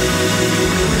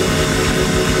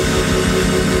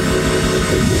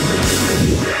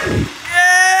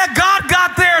 Yeah, God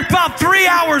got there about 3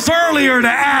 hours earlier to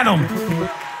Adam.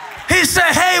 He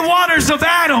said, hey, waters of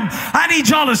Adam, I need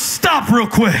y'all to stop real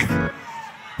quick.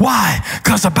 Why?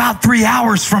 Because about 3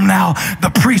 hours from now,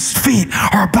 the priest's feet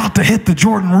are about to hit the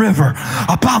Jordan River.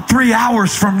 About 3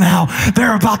 hours from now,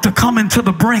 they're about to come into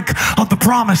the brink of the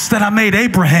promise that I made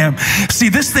Abraham. See,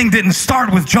 this thing didn't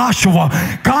start with Joshua.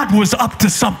 God was up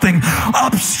to something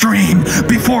upstream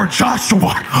before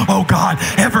Joshua, oh God,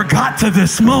 ever got to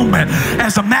this moment.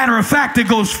 As a matter of fact, it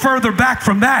goes further back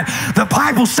from that. The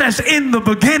Bible says in the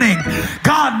beginning,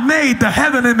 God made the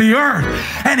heaven and the earth,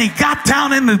 and he got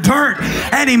down in the dirt,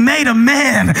 and he made a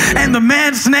man, and the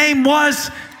man's name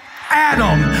was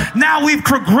Adam. Now we've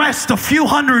progressed a few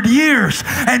hundred years,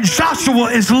 and Joshua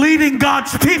is leading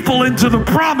God's people into the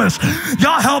promise.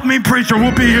 Y'all help me, preacher.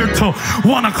 We'll be here till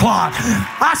 1 o'clock.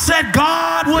 I said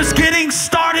God was getting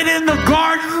started in the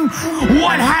garden.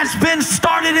 What has been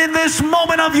started in this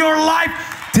moment of your life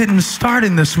didn't start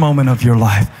in this moment of your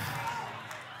life.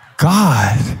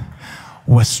 God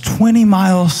was 20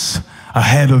 miles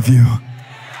ahead of you.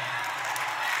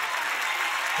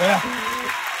 Yeah.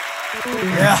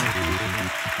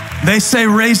 They say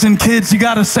raising kids, you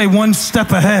got to say one step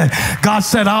ahead. God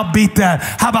said, I'll beat that.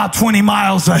 How about 20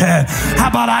 miles ahead? How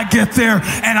about I get there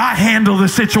and I handle the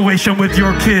situation with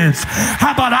your kids?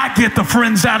 How about I get the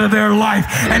friends out of their life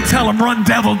and tell them, run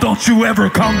devil, don't you ever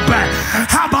come back?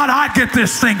 How about I get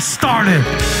this thing started?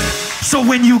 So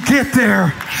when you get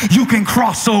there, you can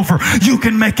cross over. You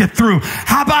can make it through.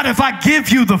 How about if I give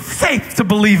you the faith to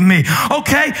believe me?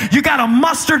 Okay, you got a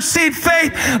mustard seed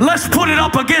faith? Let's put it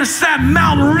up against that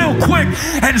mountain real quick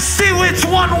and see which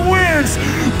one wins.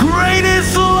 Great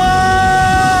is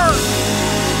love.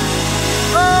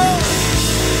 Oh.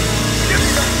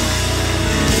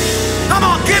 Come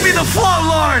on, give me the flow,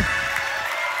 Lord.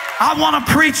 I want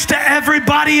to preach to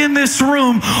everybody in this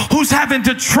room who's having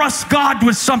to trust God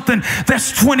with something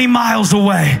that's 20 miles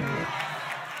away.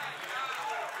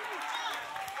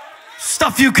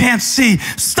 Stuff you can't see,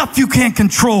 stuff you can't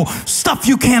control, stuff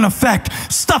you can't affect,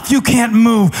 stuff you can't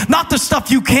move. Not the stuff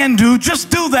you can do,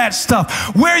 just do that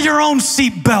stuff. Wear your own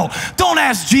seatbelt. Don't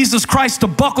ask Jesus Christ to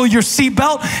buckle your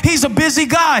seatbelt. He's a busy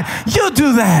guy. You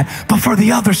do that. But for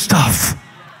the other stuff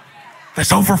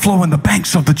that's overflowing the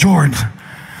banks of the Jordan,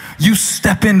 you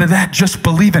step into that just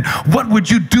believing. What would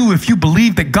you do if you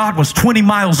believed that God was 20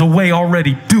 miles away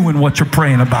already doing what you're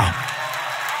praying about?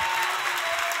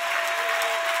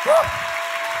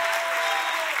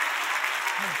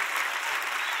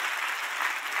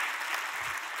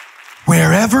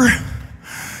 Wherever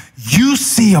you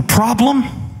see a problem,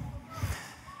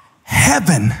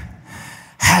 heaven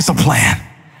has a plan.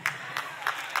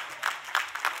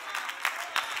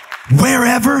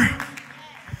 Wherever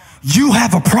you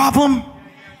have a problem,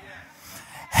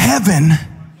 heaven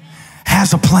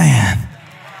has a plan.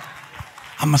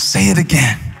 I'm going to say it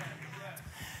again.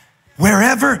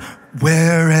 Wherever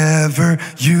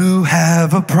you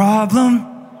have a problem,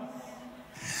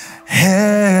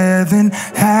 heaven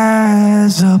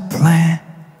has a plan.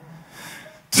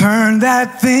 Turn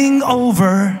that thing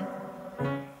over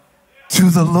to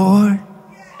the Lord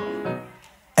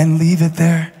and leave it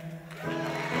there.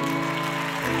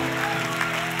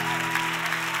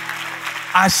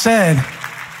 I said,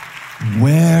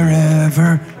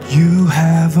 wherever you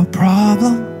have a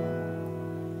problem,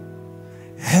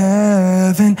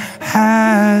 heaven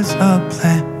has a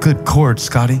plan. Good chord,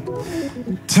 Scotty.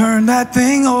 Turn that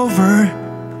thing over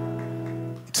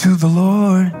to the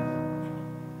Lord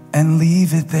and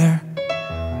leave it there.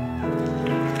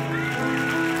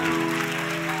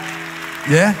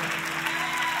 Yeah?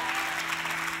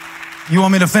 You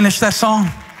want me to finish that song?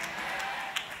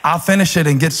 I'll finish it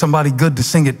and get somebody good to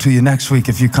sing it to you next week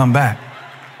if you come back.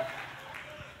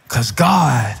 Because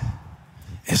God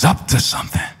is up to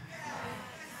something.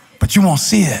 But you won't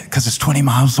see it because it's 20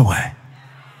 miles away.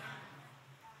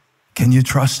 Can you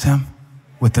trust him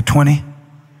with the 20?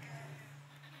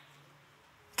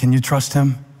 Can you trust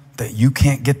him that you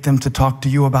can't get them to talk to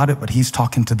you about it, but he's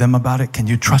talking to them about it? Can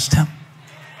you trust him?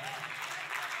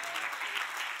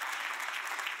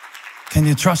 Can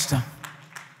you trust him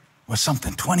with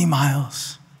something 20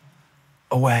 miles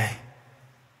away,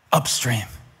 upstream?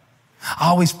 I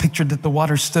always pictured that the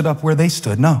water stood up where they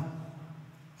stood. No,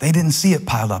 they didn't see it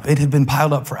piled up. It had been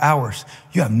piled up for hours.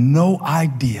 You have no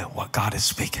idea what God is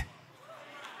speaking.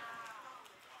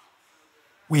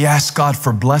 We ask God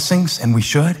for blessings, and we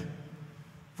should.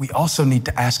 We also need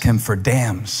to ask him for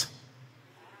dams.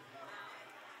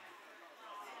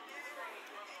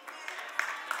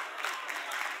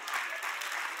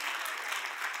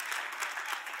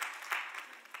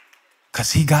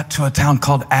 Because he got to a town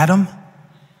called Adam,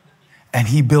 and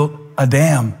he built a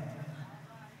dam.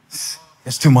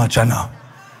 It's too much, I know.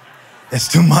 It's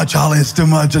too much, Holly. It's too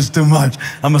much. It's too much.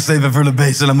 I'm gonna save it for the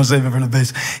base, and I'm gonna save it for the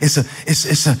base.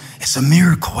 It's a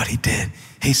miracle what he did.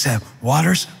 He said,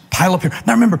 waters pile up here.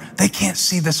 Now remember, they can't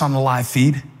see this on the live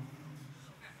feed.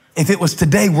 If it was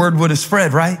today, word would have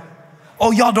spread, right?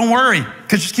 Oh, y'all don't worry,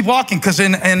 because just keep walking. Because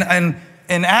in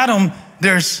Adam,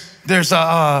 there's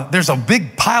a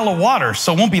big pile of water,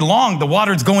 so it won't be long. The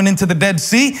water's going into the Dead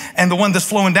Sea, and the one that's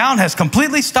flowing down has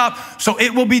completely stopped, so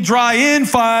it will be dry in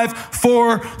 5,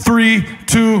 4, 3,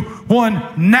 2,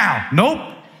 1, now. Nope,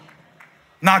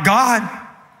 not God.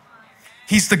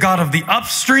 He's the God of the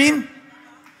upstream.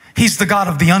 He's the God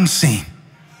of the unseen.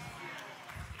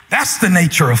 That's the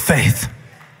nature of faith.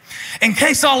 In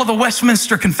case all of the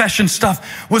Westminster Confession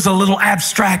stuff was a little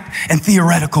abstract and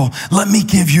theoretical, let me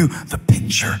give you the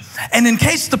picture. And in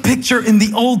case the picture in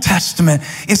the Old Testament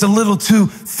is a little too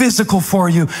physical for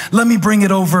you, let me bring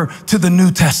it over to the New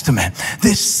Testament.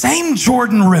 This same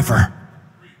Jordan River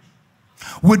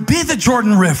would be the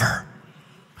Jordan River,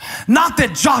 not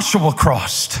that Joshua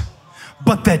crossed,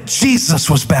 but that Jesus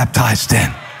was baptized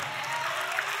in.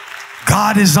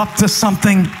 God is up to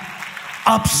something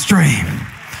upstream.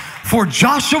 For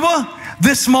Joshua,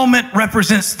 this moment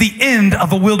represents the end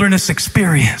of a wilderness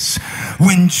experience.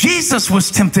 When Jesus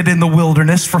was tempted in the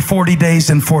wilderness for 40 days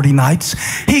and 40 nights,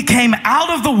 he came out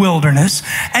of the wilderness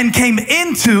and came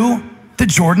into the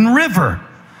Jordan River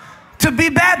to be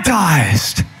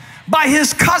baptized by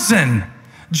his cousin,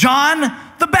 John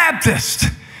the Baptist,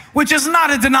 which is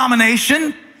not a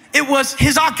denomination. It was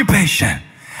his occupation.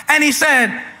 And he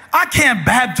said, I can't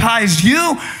baptize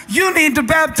you. You need to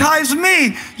baptize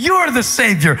me. You're the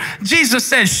Savior. Jesus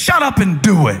said, shut up and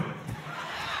do it.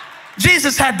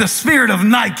 Jesus had the spirit of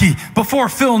Nike before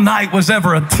Phil Knight was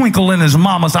ever a twinkle in his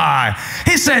mama's eye.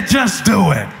 He said, just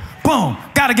do it. Boom.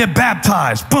 Got to get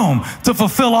baptized. Boom. To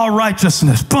fulfill all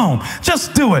righteousness. Boom.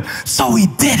 Just do it. So he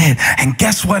did it. And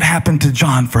guess what happened to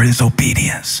John for his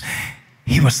obedience?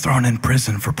 He was thrown in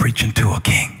prison for preaching to a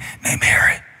king named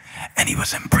Herod. And he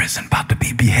was in prison, about to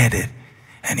be beheaded.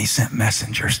 And he sent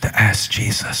messengers to ask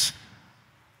Jesus,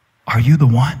 are you the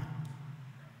one?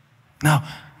 Now,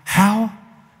 how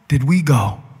did we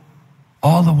go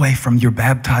all the way from you're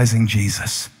baptizing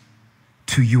Jesus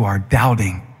to you are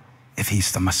doubting if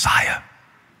he's the Messiah?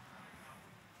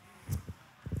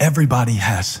 Everybody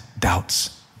has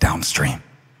doubts downstream.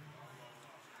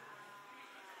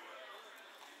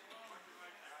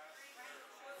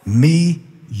 Me,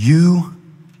 you,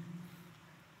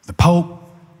 the Pope,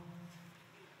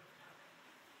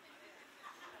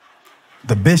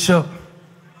 the bishop,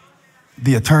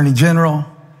 the attorney general,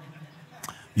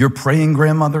 your praying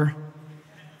grandmother,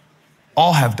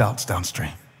 all have doubts downstream.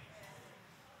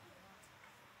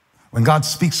 When God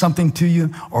speaks something to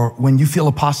you, or when you feel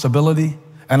a possibility,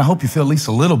 and I hope you feel at least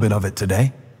a little bit of it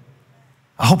today.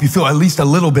 I hope you feel at least a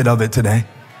little bit of it today.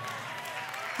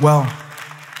 Well,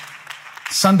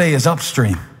 Sunday is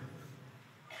upstream.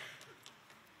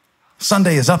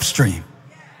 Sunday is upstream.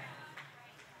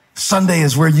 Sunday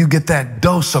is where you get that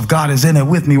dose of God is in it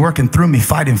with me, working through me,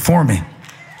 fighting for me.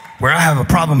 Where I have a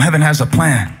problem, heaven has a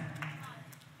plan.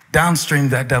 Downstream,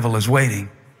 that devil is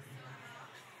waiting.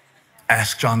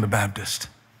 Ask John the Baptist.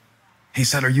 He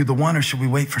said, are you the one, or should we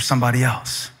wait for somebody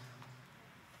else?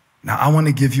 Now, I want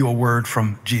to give you a word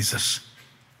from Jesus.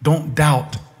 Don't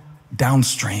doubt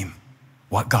downstream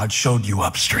what God showed you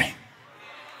upstream.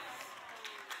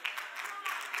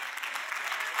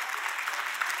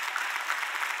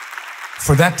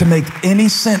 For that to make any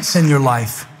sense in your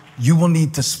life, you will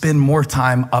need to spend more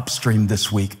time upstream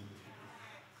this week.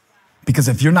 Because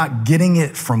if you're not getting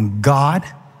it from God,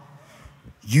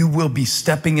 you will be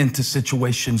stepping into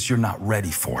situations you're not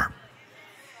ready for.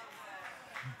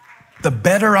 The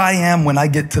better I am when I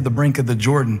get to the brink of the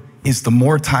Jordan is the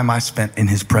more time I spent in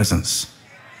his presence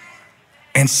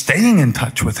and staying in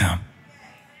touch with him.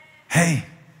 Hey,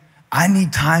 I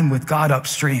need time with God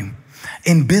upstream.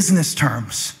 In business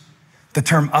terms, the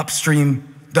term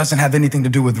upstream doesn't have anything to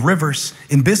do with rivers.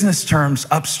 In business terms,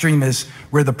 upstream is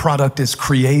where the product is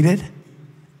created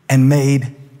and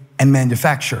made and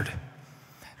manufactured.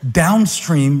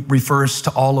 Downstream refers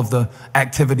to all of the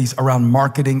activities around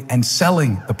marketing and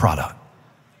selling the product.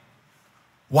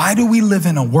 Why do we live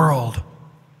in a world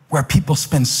where people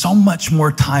spend so much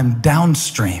more time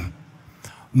downstream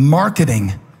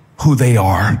marketing who they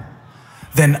are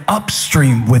than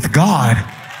upstream with God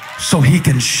so he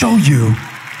can show you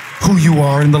who you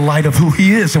are in the light of who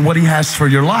he is and what he has for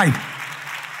your life?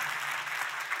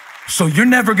 So you're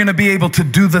never going to be able to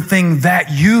do the thing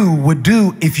that you would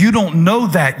do if you don't know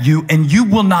that you, and you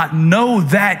will not know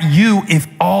that you if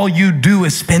all you do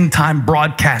is spend time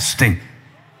broadcasting.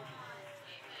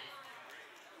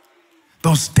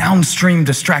 Those downstream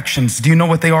distractions, do you know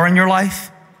what they are in your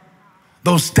life?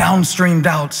 Those downstream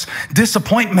doubts.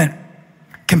 Disappointment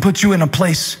can put you in a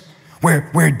place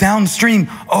where downstream,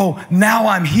 oh, now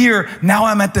I'm here, now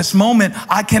I'm at this moment,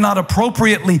 I cannot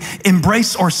appropriately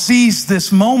embrace or seize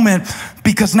this moment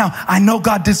because now I know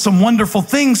God did some wonderful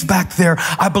things back there.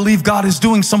 I believe God is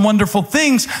doing some wonderful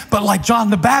things, but like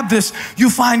John the Baptist, you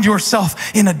find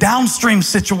yourself in a downstream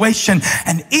situation,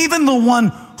 and even the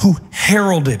one who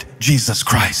heralded Jesus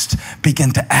Christ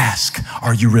began to ask,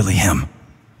 are you really him?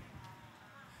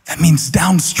 That means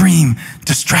downstream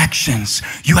distractions.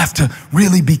 You have to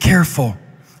really be careful,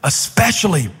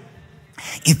 especially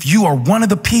if you are one of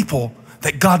the people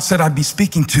that God said I'd be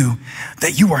speaking to,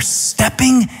 that you are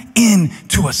stepping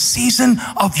into a season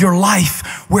of your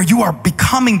life where you are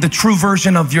becoming the true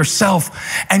version of yourself,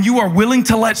 and you are willing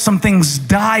to let some things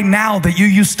die now that you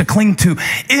used to cling to.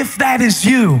 If that is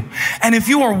you, and if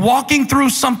you are walking through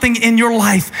something in your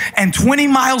life and 20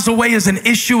 miles away is an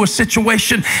issue, a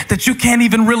situation that you can't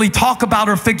even really talk about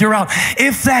or figure out,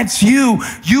 if that's you,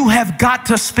 you have got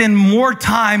to spend more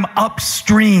time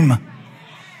upstream.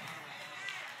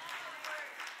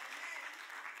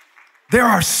 There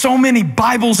are so many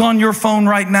Bibles on your phone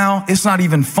right now, it's not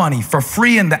even funny. For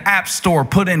free in the App Store,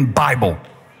 put in Bible.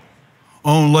 I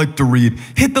don't like to read.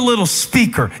 Hit the little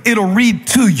speaker, it'll read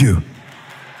to you.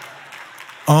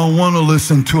 I don't want to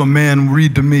listen to a man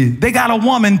read to me. They got a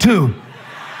woman too.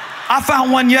 I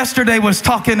found one yesterday was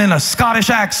talking in a Scottish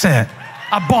accent.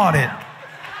 I bought it.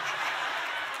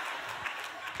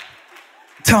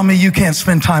 Tell me you can't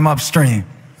spend time upstream.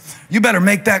 You better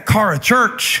make that car a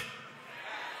church.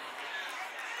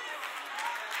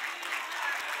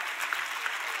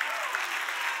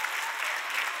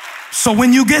 So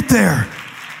when you get there,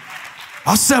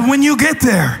 I said when you get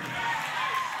there,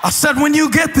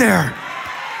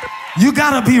 you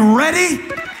gotta be ready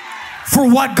for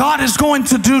what God is going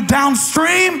to do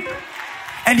downstream.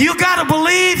 And you gotta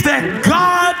believe that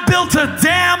God built a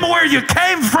dam where you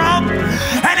came from,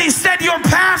 and he said, your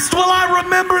past will I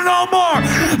remember no more.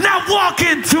 Now walk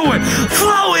into it,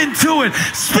 flow into it,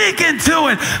 speak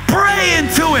into it, pray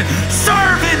into it,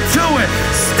 serve into it,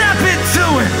 step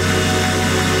into it.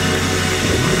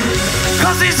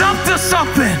 Because he's up to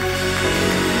something.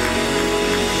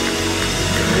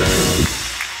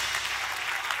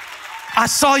 I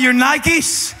saw your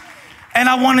Nikes, and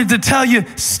I wanted to tell you,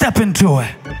 step into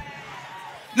it.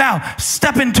 Now,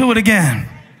 step into it again.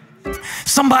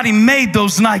 Somebody made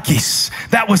those Nikes.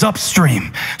 That was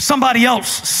upstream. Somebody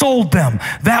else sold them.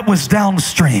 That was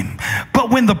downstream. But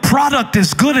when the product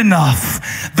is good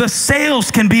enough, the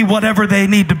sales can be whatever they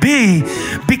need to be,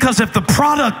 because if the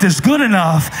product is good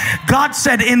enough, God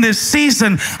said in this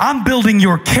season, I'm building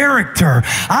your character.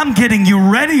 I'm getting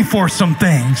you ready for some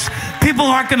things. People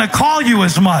aren't going to call you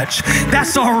as much.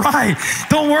 That's all right.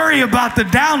 Don't worry about the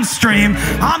downstream.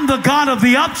 I'm the God of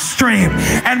the upstream.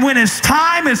 And when it's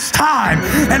time, it's time.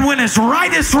 And when it's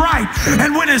right, it's right.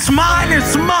 And when it's mine,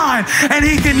 it's mine. And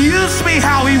he can use me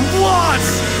how he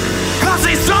wants, because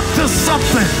he's up to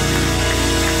something.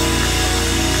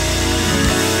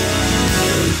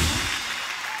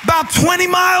 About 20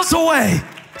 miles away,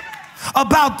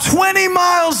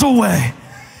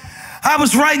 I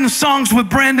was writing songs with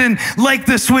Brandon Lake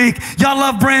this week. Y'all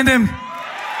love Brandon?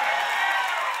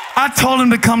 I told him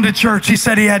to come to church. He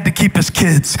said he had to keep his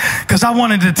kids, because I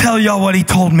wanted to tell y'all what he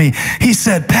told me. He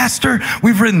said, Pastor,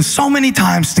 we've written so many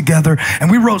times together, and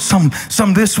we wrote some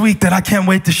this week that I can't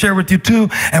wait to share with you too.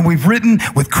 And we've written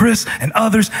with Chris and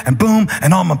others and Boom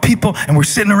and all my people, and we're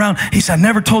sitting around. He said, I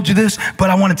never told you this, but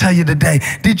I want to tell you today.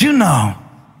 Did you know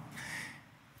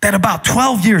that about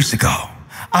 12 years ago,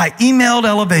 I emailed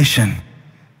Elevation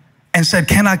and said,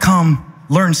 can I come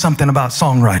learn something about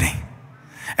songwriting?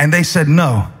 And they said,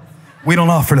 no, we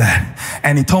don't offer that.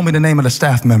 And he told me the name of the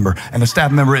staff member, and the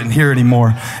staff member isn't here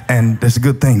anymore. And that's a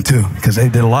good thing too, because they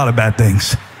did a lot of bad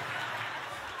things.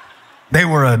 They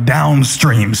were a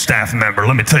downstream staff member.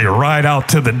 Let me tell you, right out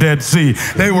to the Dead Sea.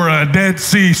 They were a Dead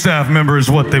Sea staff member is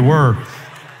what they were.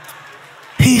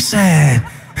 He said,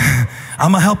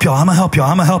 I'm gonna help y'all, I'm gonna help y'all,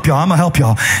 I'm gonna help y'all, I'm gonna help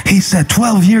y'all. He said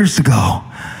 12 years ago.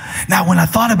 Now, when I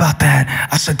thought about that,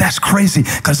 I said, that's crazy,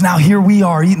 because now here we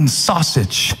are eating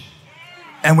sausage.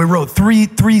 And we wrote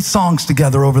three songs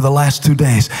together over the last 2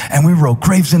 days. And we wrote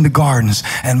Graves in the Gardens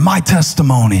and My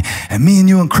Testimony. And me and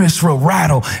you and Chris wrote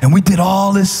Rattle. And we did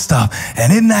all this stuff.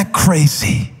 And isn't that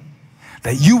crazy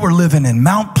that you were living in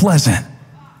Mount Pleasant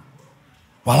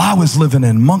while I was living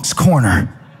in Moncks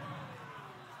Corner?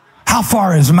 How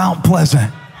far is Mount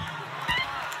Pleasant?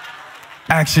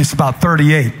 Actually, it's about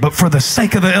 38. But for the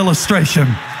sake of the illustration,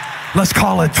 let's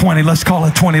call it 20. Let's call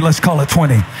it 20. Let's call it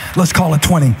 20. Let's call it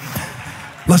 20.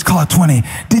 Let's call it 20.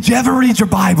 Did you ever read your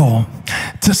Bible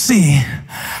to see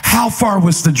how far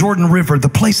was the Jordan River, the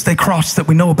place they crossed that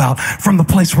we know about, from the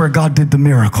place where God did the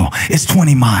miracle? It's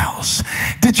 20 miles.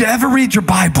 Did you ever read your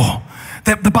Bible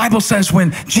that the Bible says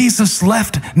when Jesus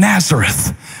left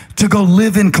Nazareth to go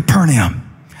live in Capernaum,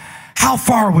 how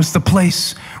far was the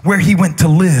place where he went to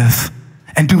live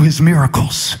and do his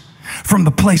miracles from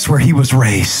the place where he was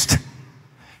raised?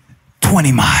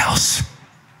 20 miles.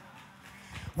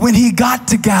 When he got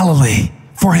to Galilee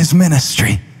for his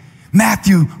ministry,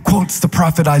 Matthew quotes the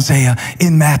prophet Isaiah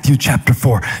in Matthew chapter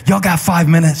 4. Y'all got 5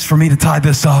 minutes for me to tie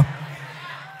this up?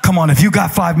 Come on, if you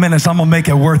got 5 minutes, I'm gonna make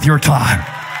it worth your time.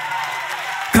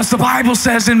 Because the Bible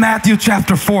says in Matthew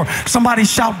chapter 4, somebody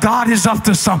shout, God is up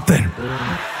to something.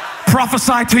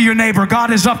 Prophesy to your neighbor,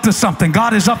 God is up to something.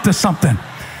 God is up to something.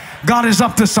 God is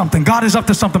up to something. God is up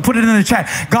to something. Put it in the chat.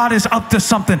 God is up to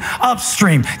something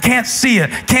upstream. Can't see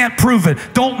it. Can't prove it.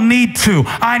 Don't need to.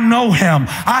 I know him.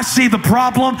 I see the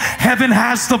problem. Heaven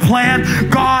has the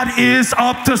plan. God is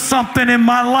up to something in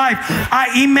my life. I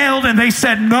emailed and they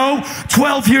said no.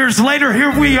 12 years later,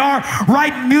 here we are,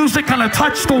 writing music gonna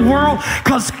touch the world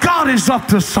because God is up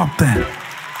to something.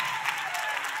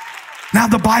 Now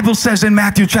the Bible says in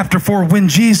Matthew chapter 4, when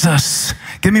Jesus,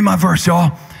 give me my verse,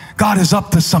 y'all. God is up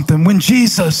to something. When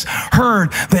Jesus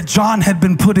heard that John had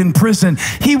been put in prison,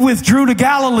 he withdrew to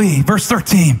Galilee. Verse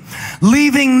 13,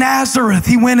 leaving Nazareth,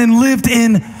 he went and lived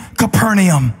in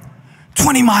Capernaum,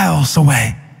 20 miles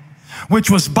away,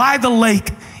 which was by the lake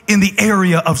in the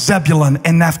area of Zebulun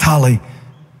and Naphtali,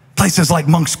 places like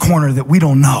Moncks Corner that we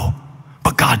don't know,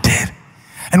 but God did.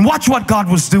 And watch what God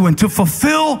was doing to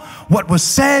fulfill what was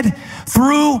said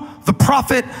through the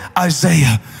prophet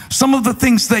Isaiah. Some of the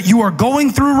things that you are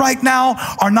going through right now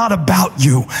are not about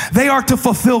you. They are to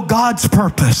fulfill God's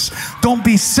purpose. Don't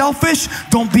be selfish.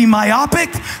 Don't be myopic.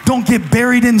 Don't get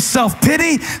buried in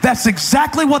self-pity. That's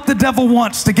exactly what the devil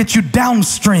wants, to get you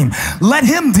downstream. Let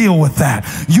him deal with that.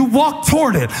 You walk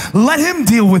toward it. Let him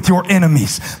deal with your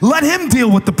enemies. Let him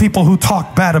deal with the people who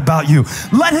talk bad about you.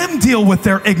 Let him deal with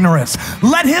their ignorance.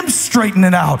 Let him straighten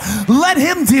it out. Let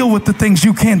him deal with the things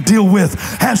you can't deal with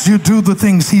as you do the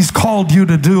things he's called you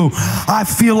to do. you. I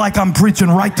feel like I'm preaching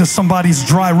right to somebody's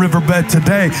dry riverbed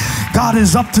today. God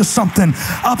is up to something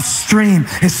upstream.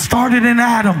 It started in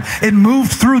Adam. It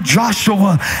moved through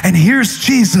Joshua. And here's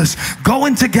Jesus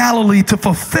going to Galilee to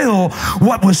fulfill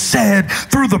what was said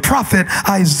through the prophet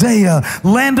Isaiah.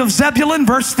 Land of Zebulun,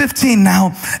 verse 15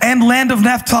 now, and land of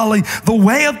Naphtali, the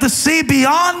way of the sea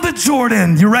beyond the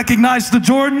Jordan. You recognize the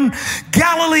Jordan?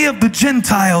 Galilee of the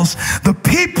Gentiles. The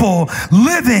people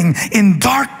living in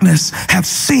darkness have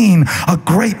seen a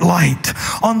great light.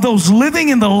 On those living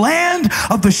in the land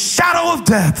of the shadow of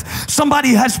death. Somebody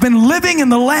has been living in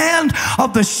the land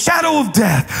of the shadow of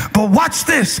death. But watch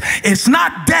this. It's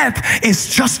not death.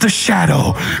 It's just a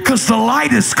shadow. Because the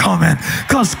light is coming.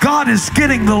 Because God is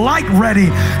getting the light ready.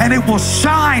 And it will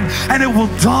shine. And it will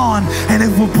dawn. And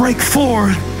it will break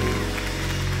forth.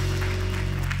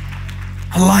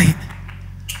 A light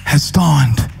has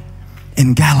dawned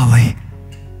in Galilee.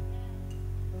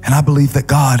 And I believe that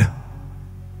God,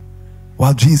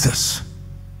 while Jesus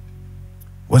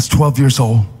was 12 years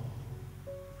old,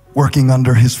 working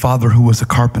under his father who was a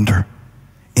carpenter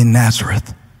in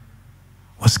Nazareth,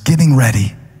 was getting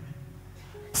ready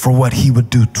for what he would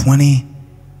do 20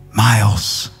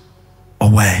 miles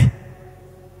away.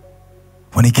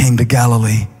 When he came to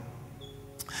Galilee,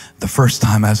 the first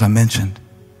time, as I mentioned,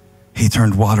 he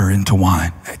turned water into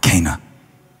wine at Cana.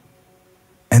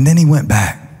 And then he went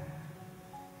back.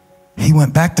 He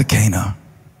went back to Cana.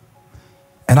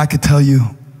 And I could tell you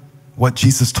what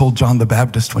Jesus told John the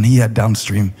Baptist when he had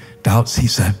downstream doubts. He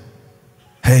said,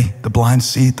 hey, the blind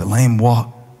see, the lame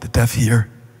walk, the deaf hear.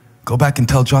 Go back and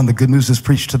tell John the good news is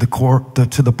preached to the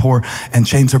poor, and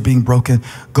chains are being broken.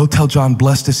 Go tell John,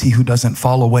 blessed is he who doesn't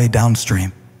fall away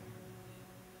downstream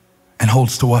and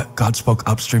holds to what God spoke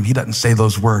upstream. He doesn't say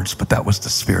those words, but that was the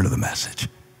spirit of the message.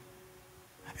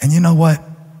 And you know what?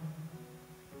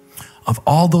 Of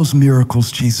all those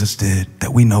miracles Jesus did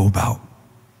that we know about,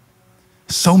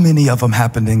 so many of them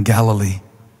happened in Galilee,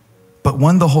 but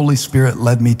one the Holy Spirit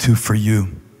led me to for you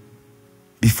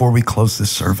before we close this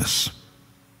service.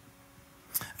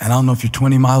 And I don't know if you're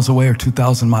 20 miles away or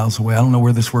 2,000 miles away. I don't know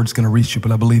where this word's going to reach you,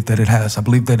 but I believe that it has. I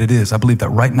believe that it is. I believe that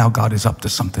right now God is up to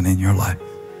something in your life.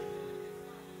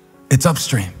 It's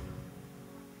upstream.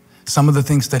 Some of the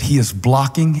things that he is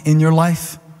blocking in your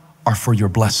life are for your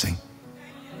blessing.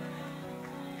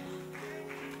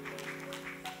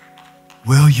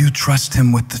 Will you trust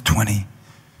him with the 20?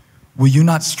 Will you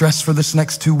not stress for this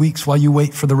next 2 weeks while you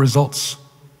wait for the results?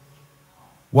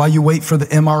 While you wait for the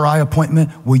MRI appointment,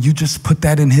 will you just put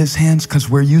that in his hands? Because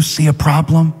where you see a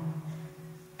problem,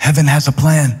 heaven has a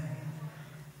plan.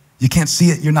 You can't see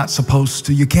it, you're not supposed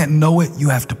to. You can't know it, you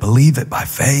have to believe it by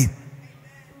faith.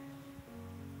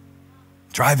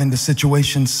 Drive into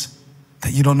situations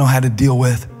that you don't know how to deal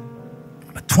with.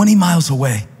 But 20 miles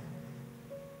away,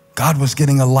 God was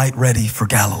getting a light ready for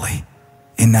Galilee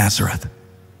in Nazareth.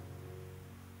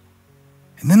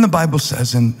 And then the Bible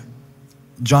says in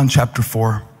John chapter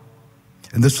 4,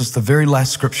 and this was the very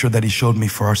last scripture that he showed me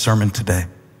for our sermon today.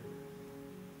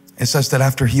 It says that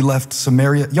after he left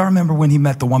Samaria, y'all remember when he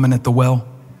met the woman at the well?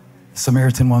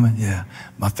 Samaritan woman? Yeah,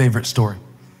 my favorite story.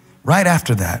 Right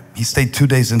after that, he stayed 2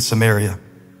 days in Samaria.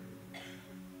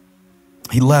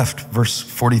 He left, verse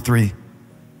 43,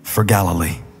 for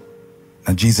Galilee.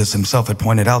 Now, Jesus himself had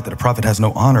pointed out that a prophet has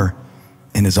no honor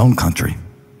in his own country.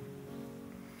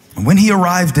 And when he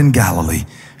arrived in Galilee,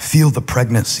 feel the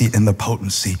pregnancy and the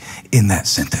potency in that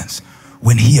sentence.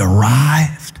 When he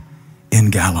arrived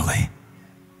in Galilee,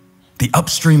 the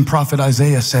upstream prophet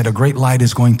Isaiah said, a great light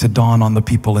is going to dawn on the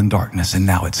people in darkness. And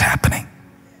now it's happening.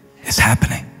 It's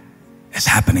happening. It's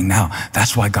happening now.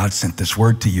 That's why God sent this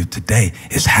word to you today.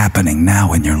 It's happening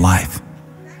now in your life.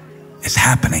 It's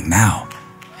happening now.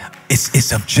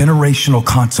 It's of generational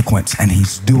consequence, and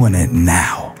he's doing it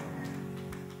now.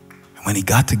 When he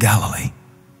got to Galilee,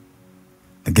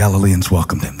 the Galileans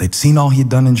welcomed him. They'd seen all he'd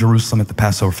done in Jerusalem at the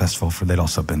Passover festival, for they'd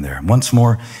also been there. And once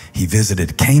more, he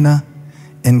visited Cana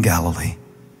in Galilee,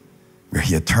 where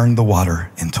he had turned the water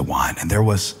into wine. And there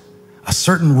was a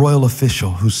certain royal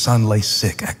official whose son lay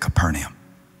sick at Capernaum.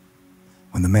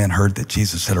 When the man heard that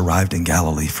Jesus had arrived in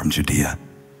Galilee from Judea,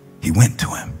 he went to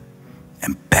him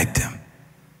and begged him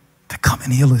to come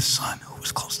and heal his son who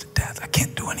was close to death. I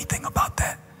can't do anything about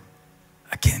that.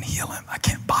 I can't heal him. I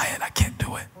can't buy it. I can't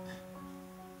do it.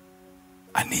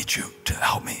 I need you to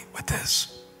help me with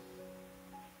this.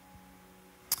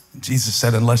 Jesus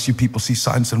said, unless you people see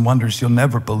signs and wonders, you'll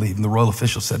never believe. And the royal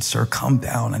official said, sir, come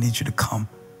down. I need you to come.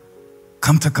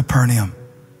 Come to Capernaum.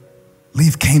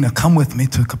 Leave Cana. Come with me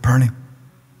to Capernaum.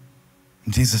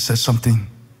 And Jesus says something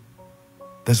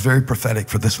that's very prophetic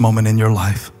for this moment in your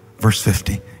life. Verse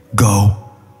 50,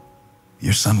 go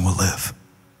your son will live.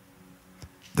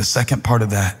 The second part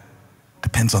of that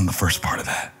depends on the first part of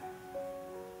that.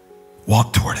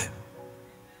 Walk toward it.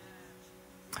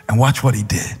 And watch what he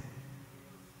did.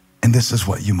 And this is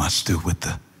what you must do with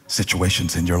the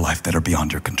situations in your life that are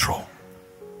beyond your control,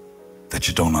 that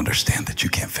you don't understand, that you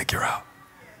can't figure out.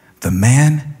 The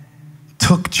man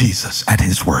took Jesus at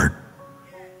his word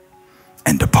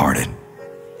and departed.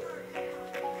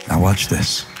 Now watch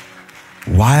this.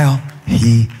 While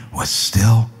he was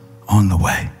still on the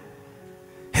way,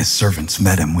 his servants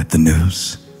met him with the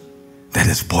news that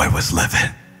his boy was living.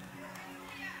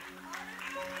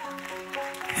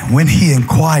 And when he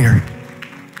inquired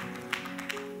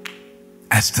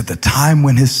as to the time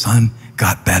when his son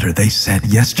got better, they said,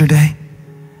 yesterday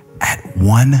at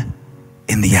 1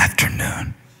 in the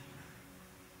afternoon.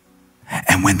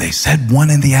 And when they said 1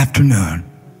 in the afternoon,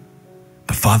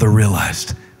 the father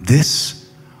realized this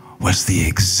was the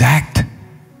exact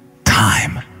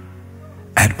time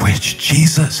at which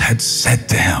Jesus had said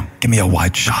to him, give me a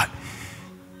wide shot,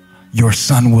 your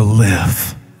son will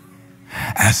live.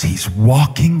 As he's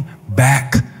walking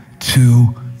back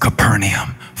to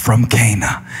Capernaum from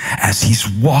Cana, as he's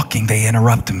walking, they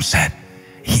interrupt him, said,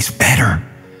 he's better.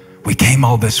 We came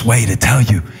all this way to tell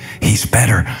you he's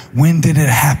better. When did it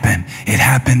happen? It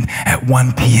happened at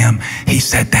 1 p.m. He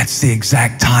said that's the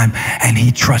exact time, and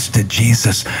he trusted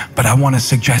Jesus. But I want to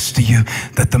suggest to you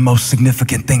that the most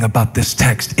significant thing about this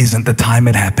text isn't the time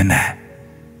it happened at.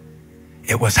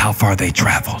 It was how far they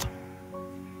traveled.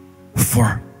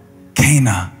 For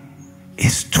Cana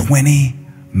is 20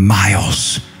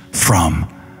 miles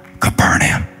from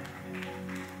Capernaum.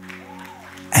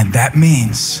 And that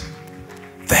means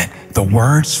that the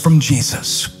words from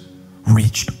Jesus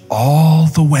reached all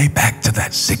the way back to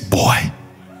that sick boy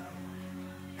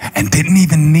and didn't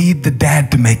even need the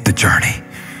dad to make the journey.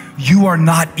 You are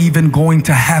not even going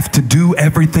to have to do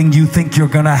everything you think you're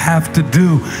going to have to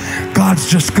do. God's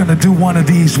just going to do one of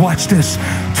these. Watch this.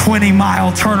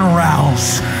 20-mile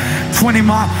turnarounds.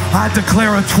 20-mile. I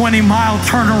declare a 20-mile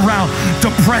turnaround.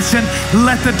 Depression,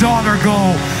 let the daughter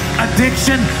go.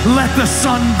 Addiction, let the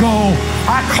son go.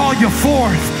 I call you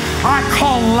forth. I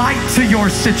call light to your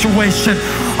situation.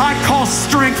 I call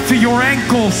strength to your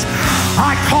ankles.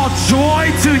 I call joy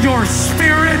to your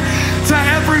spirit. To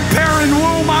every barren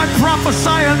womb, I prophesy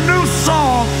a new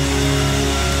song.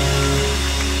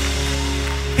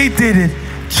 He did it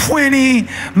 20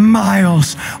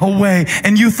 miles away.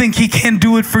 And you think he can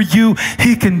do it for you?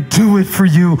 He can do it for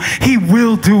you. He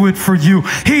will do it for you.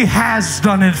 He has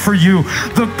done it for you.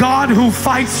 The God who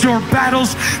fights your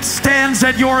battles stands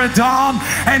at your Adam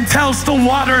and tells the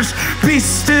waters, be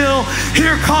still.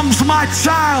 Here comes my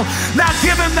child. Now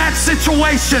give him that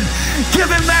situation. Give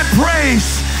him that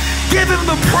praise. Give him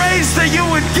the praise that you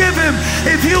would give him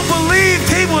if you believed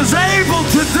he was able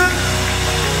to do.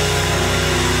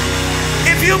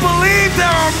 If you believe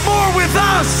there are more with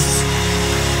us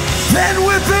than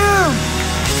with him.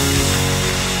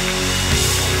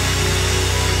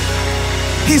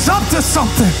 He's up to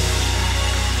something.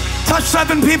 Touch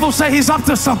 7 people, say he's up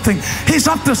to something. He's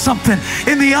up to something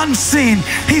in the unseen.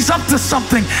 He's up to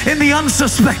something in the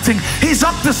unsuspecting. He's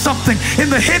up to something in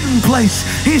the hidden place.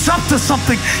 He's up to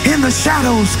something in the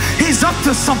shadows. He's up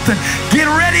to something. Get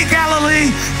ready,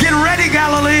 Galilee. Get ready,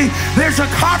 Galilee. There's a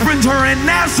carpenter in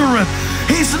Nazareth.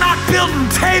 He's not building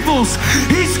tables.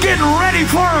 He's getting ready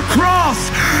for a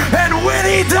cross. And when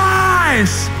he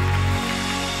dies,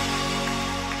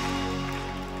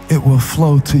 it will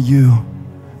flow to you.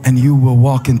 And you will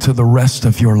walk into the rest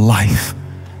of your life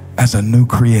as a new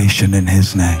creation in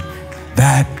his name.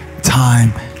 That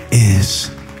time is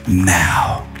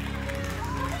now.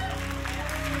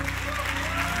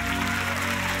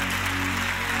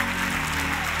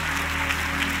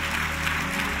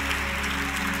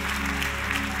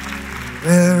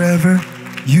 Wherever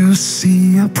you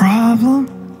see a problem,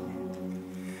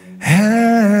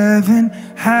 heaven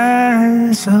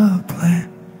has a plan.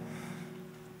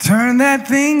 Turn that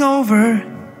thing over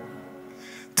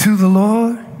to the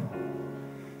Lord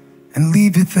and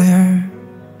leave it there.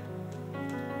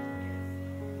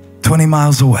 20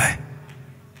 miles away.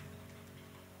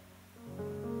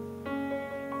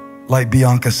 Like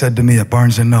Bianca said to me at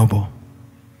Barnes & Noble.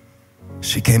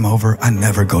 She came over. I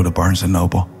never go to Barnes &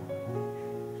 Noble.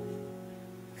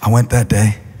 I went that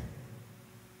day.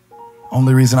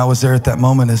 Only reason I was there at that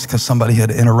moment is because somebody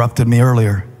had interrupted me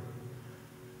earlier.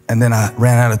 And then I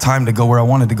ran out of time to go where I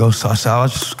wanted to go, so I said, I'll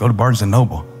just go to Barnes &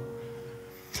 Noble.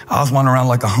 I was wandering around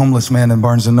like a homeless man in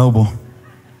Barnes & Noble,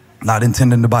 not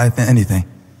intending to buy anything.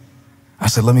 I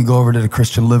said, let me go over to the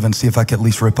Christian Live and see if I could at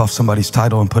least rip off somebody's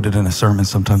title and put it in a sermon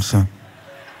sometime soon.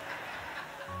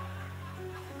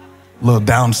 little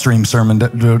downstream sermon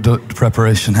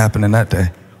preparation happening that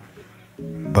day.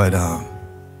 But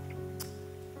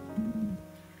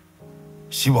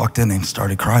she walked in and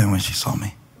started crying when she saw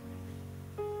me.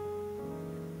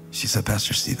 She said,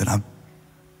 Pastor Steven,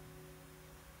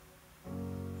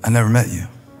 I never met you.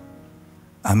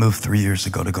 I moved 3 years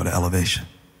ago to go to Elevation.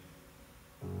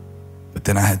 But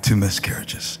then I had 2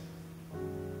 miscarriages.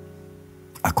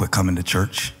 I quit coming to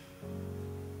church.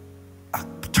 I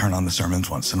turn on the sermons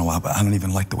once in a while, but I don't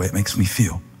even like the way it makes me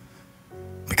feel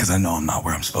because I know I'm not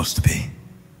where I'm supposed to be.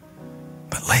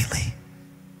 But lately,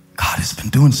 God has been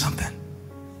doing something.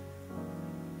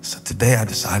 So today I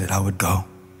decided I would go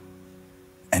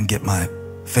and get my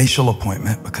facial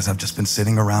appointment because I've just been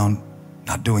sitting around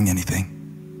not doing anything.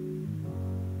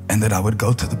 And that I would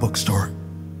go to the bookstore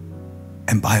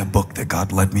and buy a book that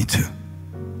God led me to.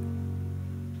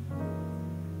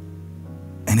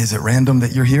 And is it random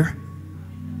that you're here?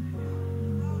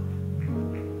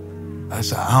 I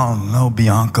said, I don't know,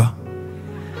 Bianca.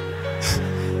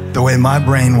 The way my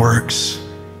brain works,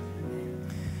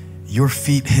 your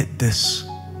feet hit this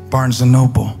Barnes &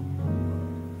 Noble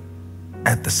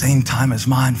at the same time as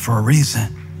mine for a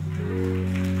reason.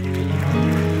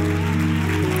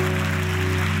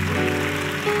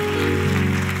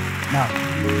 Now,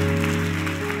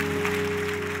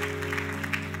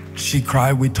 she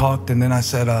cried, we talked, and then I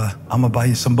said, I'm gonna buy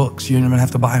you some books. You don't even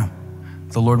have to buy them.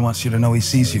 The Lord wants you to know He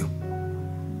sees you.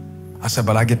 I said,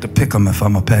 but I get to pick them if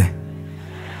I'm gonna pay.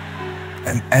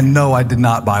 And no, I did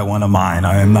not buy one of mine.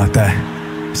 I am not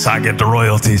that. So I get the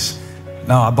royalties.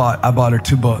 No, I bought her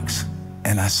 2 books.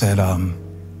 And I said,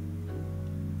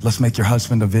 let's make your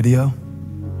husband a video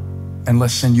and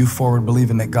let's send you forward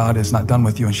believing that God is not done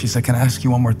with you. And she said, can I ask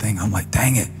you one more thing? I'm like,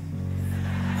 dang it.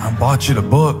 I bought you the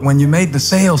book. When you made the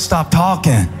sale, stop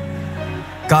talking.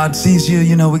 God sees you,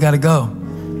 you know, we got to go.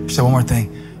 She said, one more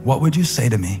thing. What would you say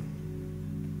to me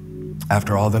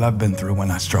after all that I've been through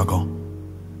when I struggle,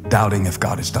 doubting if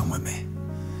God is done with me?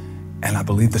 And I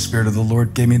believe the Spirit of the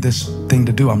Lord gave me this thing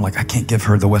to do. I'm like, I can't give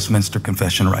her the Westminster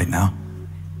Confession right now.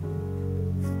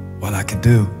 What I could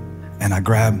do, and I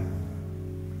grabbed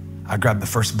the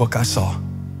first book I saw,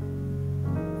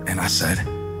 and I said,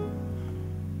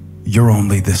 you're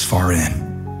only this far in.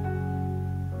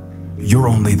 You're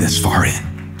only this far in.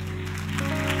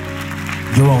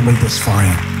 You're only this far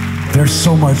in. There's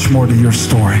so much more to your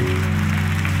story.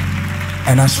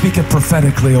 And I speak it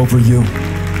prophetically over you.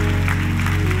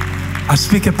 I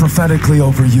speak it prophetically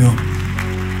over you.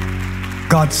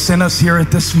 God sent us here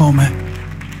at this moment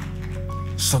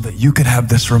so that you could have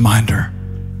this reminder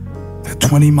that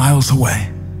 20 miles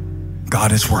away,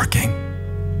 God is working.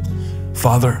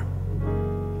 Father,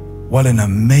 what an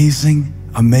amazing,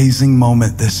 amazing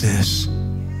moment this is.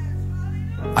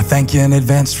 I thank you in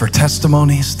advance for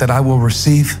testimonies that I will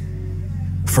receive,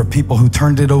 for people who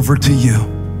turned it over to you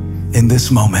in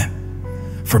this moment,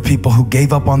 for people who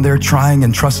gave up on their trying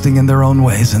and trusting in their own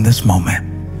ways in this moment,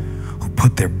 who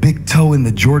put their big toe in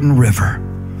the Jordan River,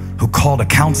 who called a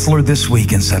counselor this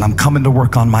week and said, I'm coming to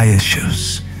work on my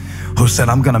issues, who said,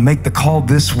 I'm going to make the call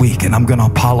this week and I'm going to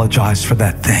apologize for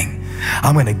that thing.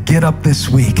 I'm going to get up this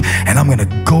week and I'm going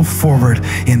to go forward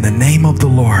in the name of the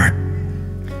Lord.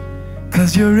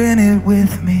 Because you're in it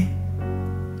with me.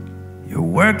 You're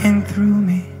working through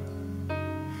me,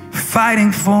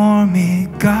 fighting for me.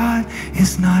 God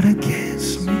is not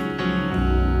against me.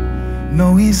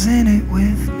 No, He's in it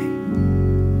with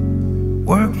me,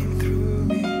 working through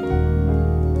me,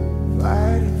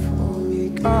 fighting for me.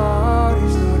 God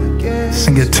is not against me.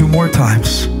 Sing it 2 more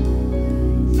times.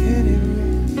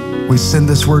 We send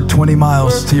this word 20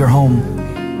 miles to your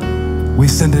home. We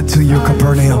send it to your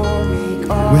Capernaum.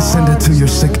 We send it to your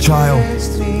sick child.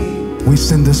 We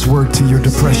send this word to your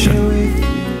depression.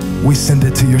 We send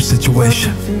it to your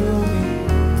situation.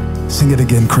 Sing it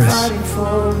again, Chris.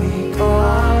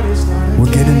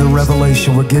 We're getting the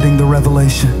revelation. We're getting the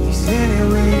revelation.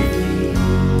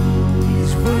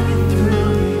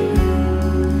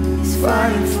 He's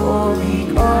fighting for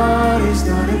me. God is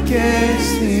not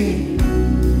against me.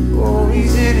 Oh,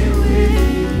 He's in it with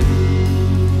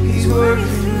me. He's working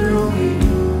through me.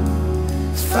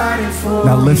 He's fighting for me.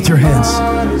 Now lift your hands.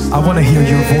 I want to hear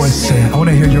your voice say it. I want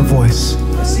to hear your voice.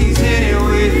 He's in it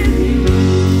with me.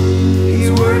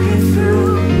 He's working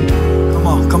through me. Come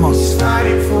on, come on. He's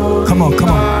fighting for me. Come on, come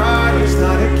on. God is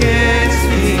not against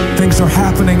me. Things are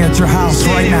happening at your house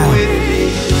right now.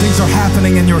 Things are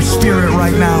happening in your spirit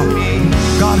right now.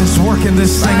 God is working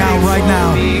this thing out right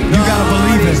now. You gotta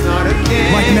believe it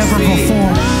like never before.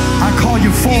 I call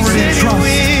you forward in trust.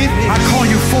 I call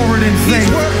you forward in faith.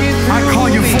 I call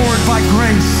you forward by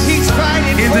grace.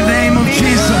 In the name of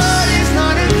Jesus.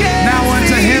 Now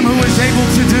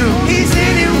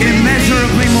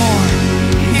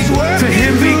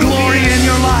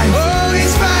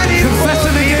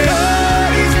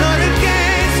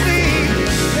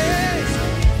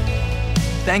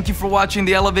Thank you for watching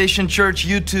the Elevation Church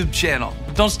YouTube channel.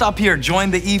 But don't stop here.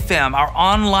 Join the eFam, our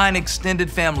online extended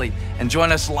family, and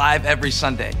join us live every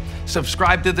Sunday.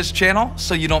 Subscribe to this channel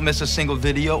so you don't miss a single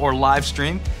video or live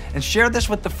stream, and share this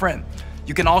with a friend.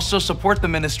 You can also support the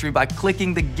ministry by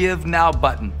clicking the Give Now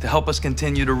button to help us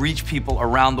continue to reach people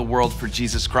around the world for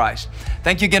Jesus Christ.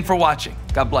 Thank you again for watching.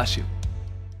 God bless you.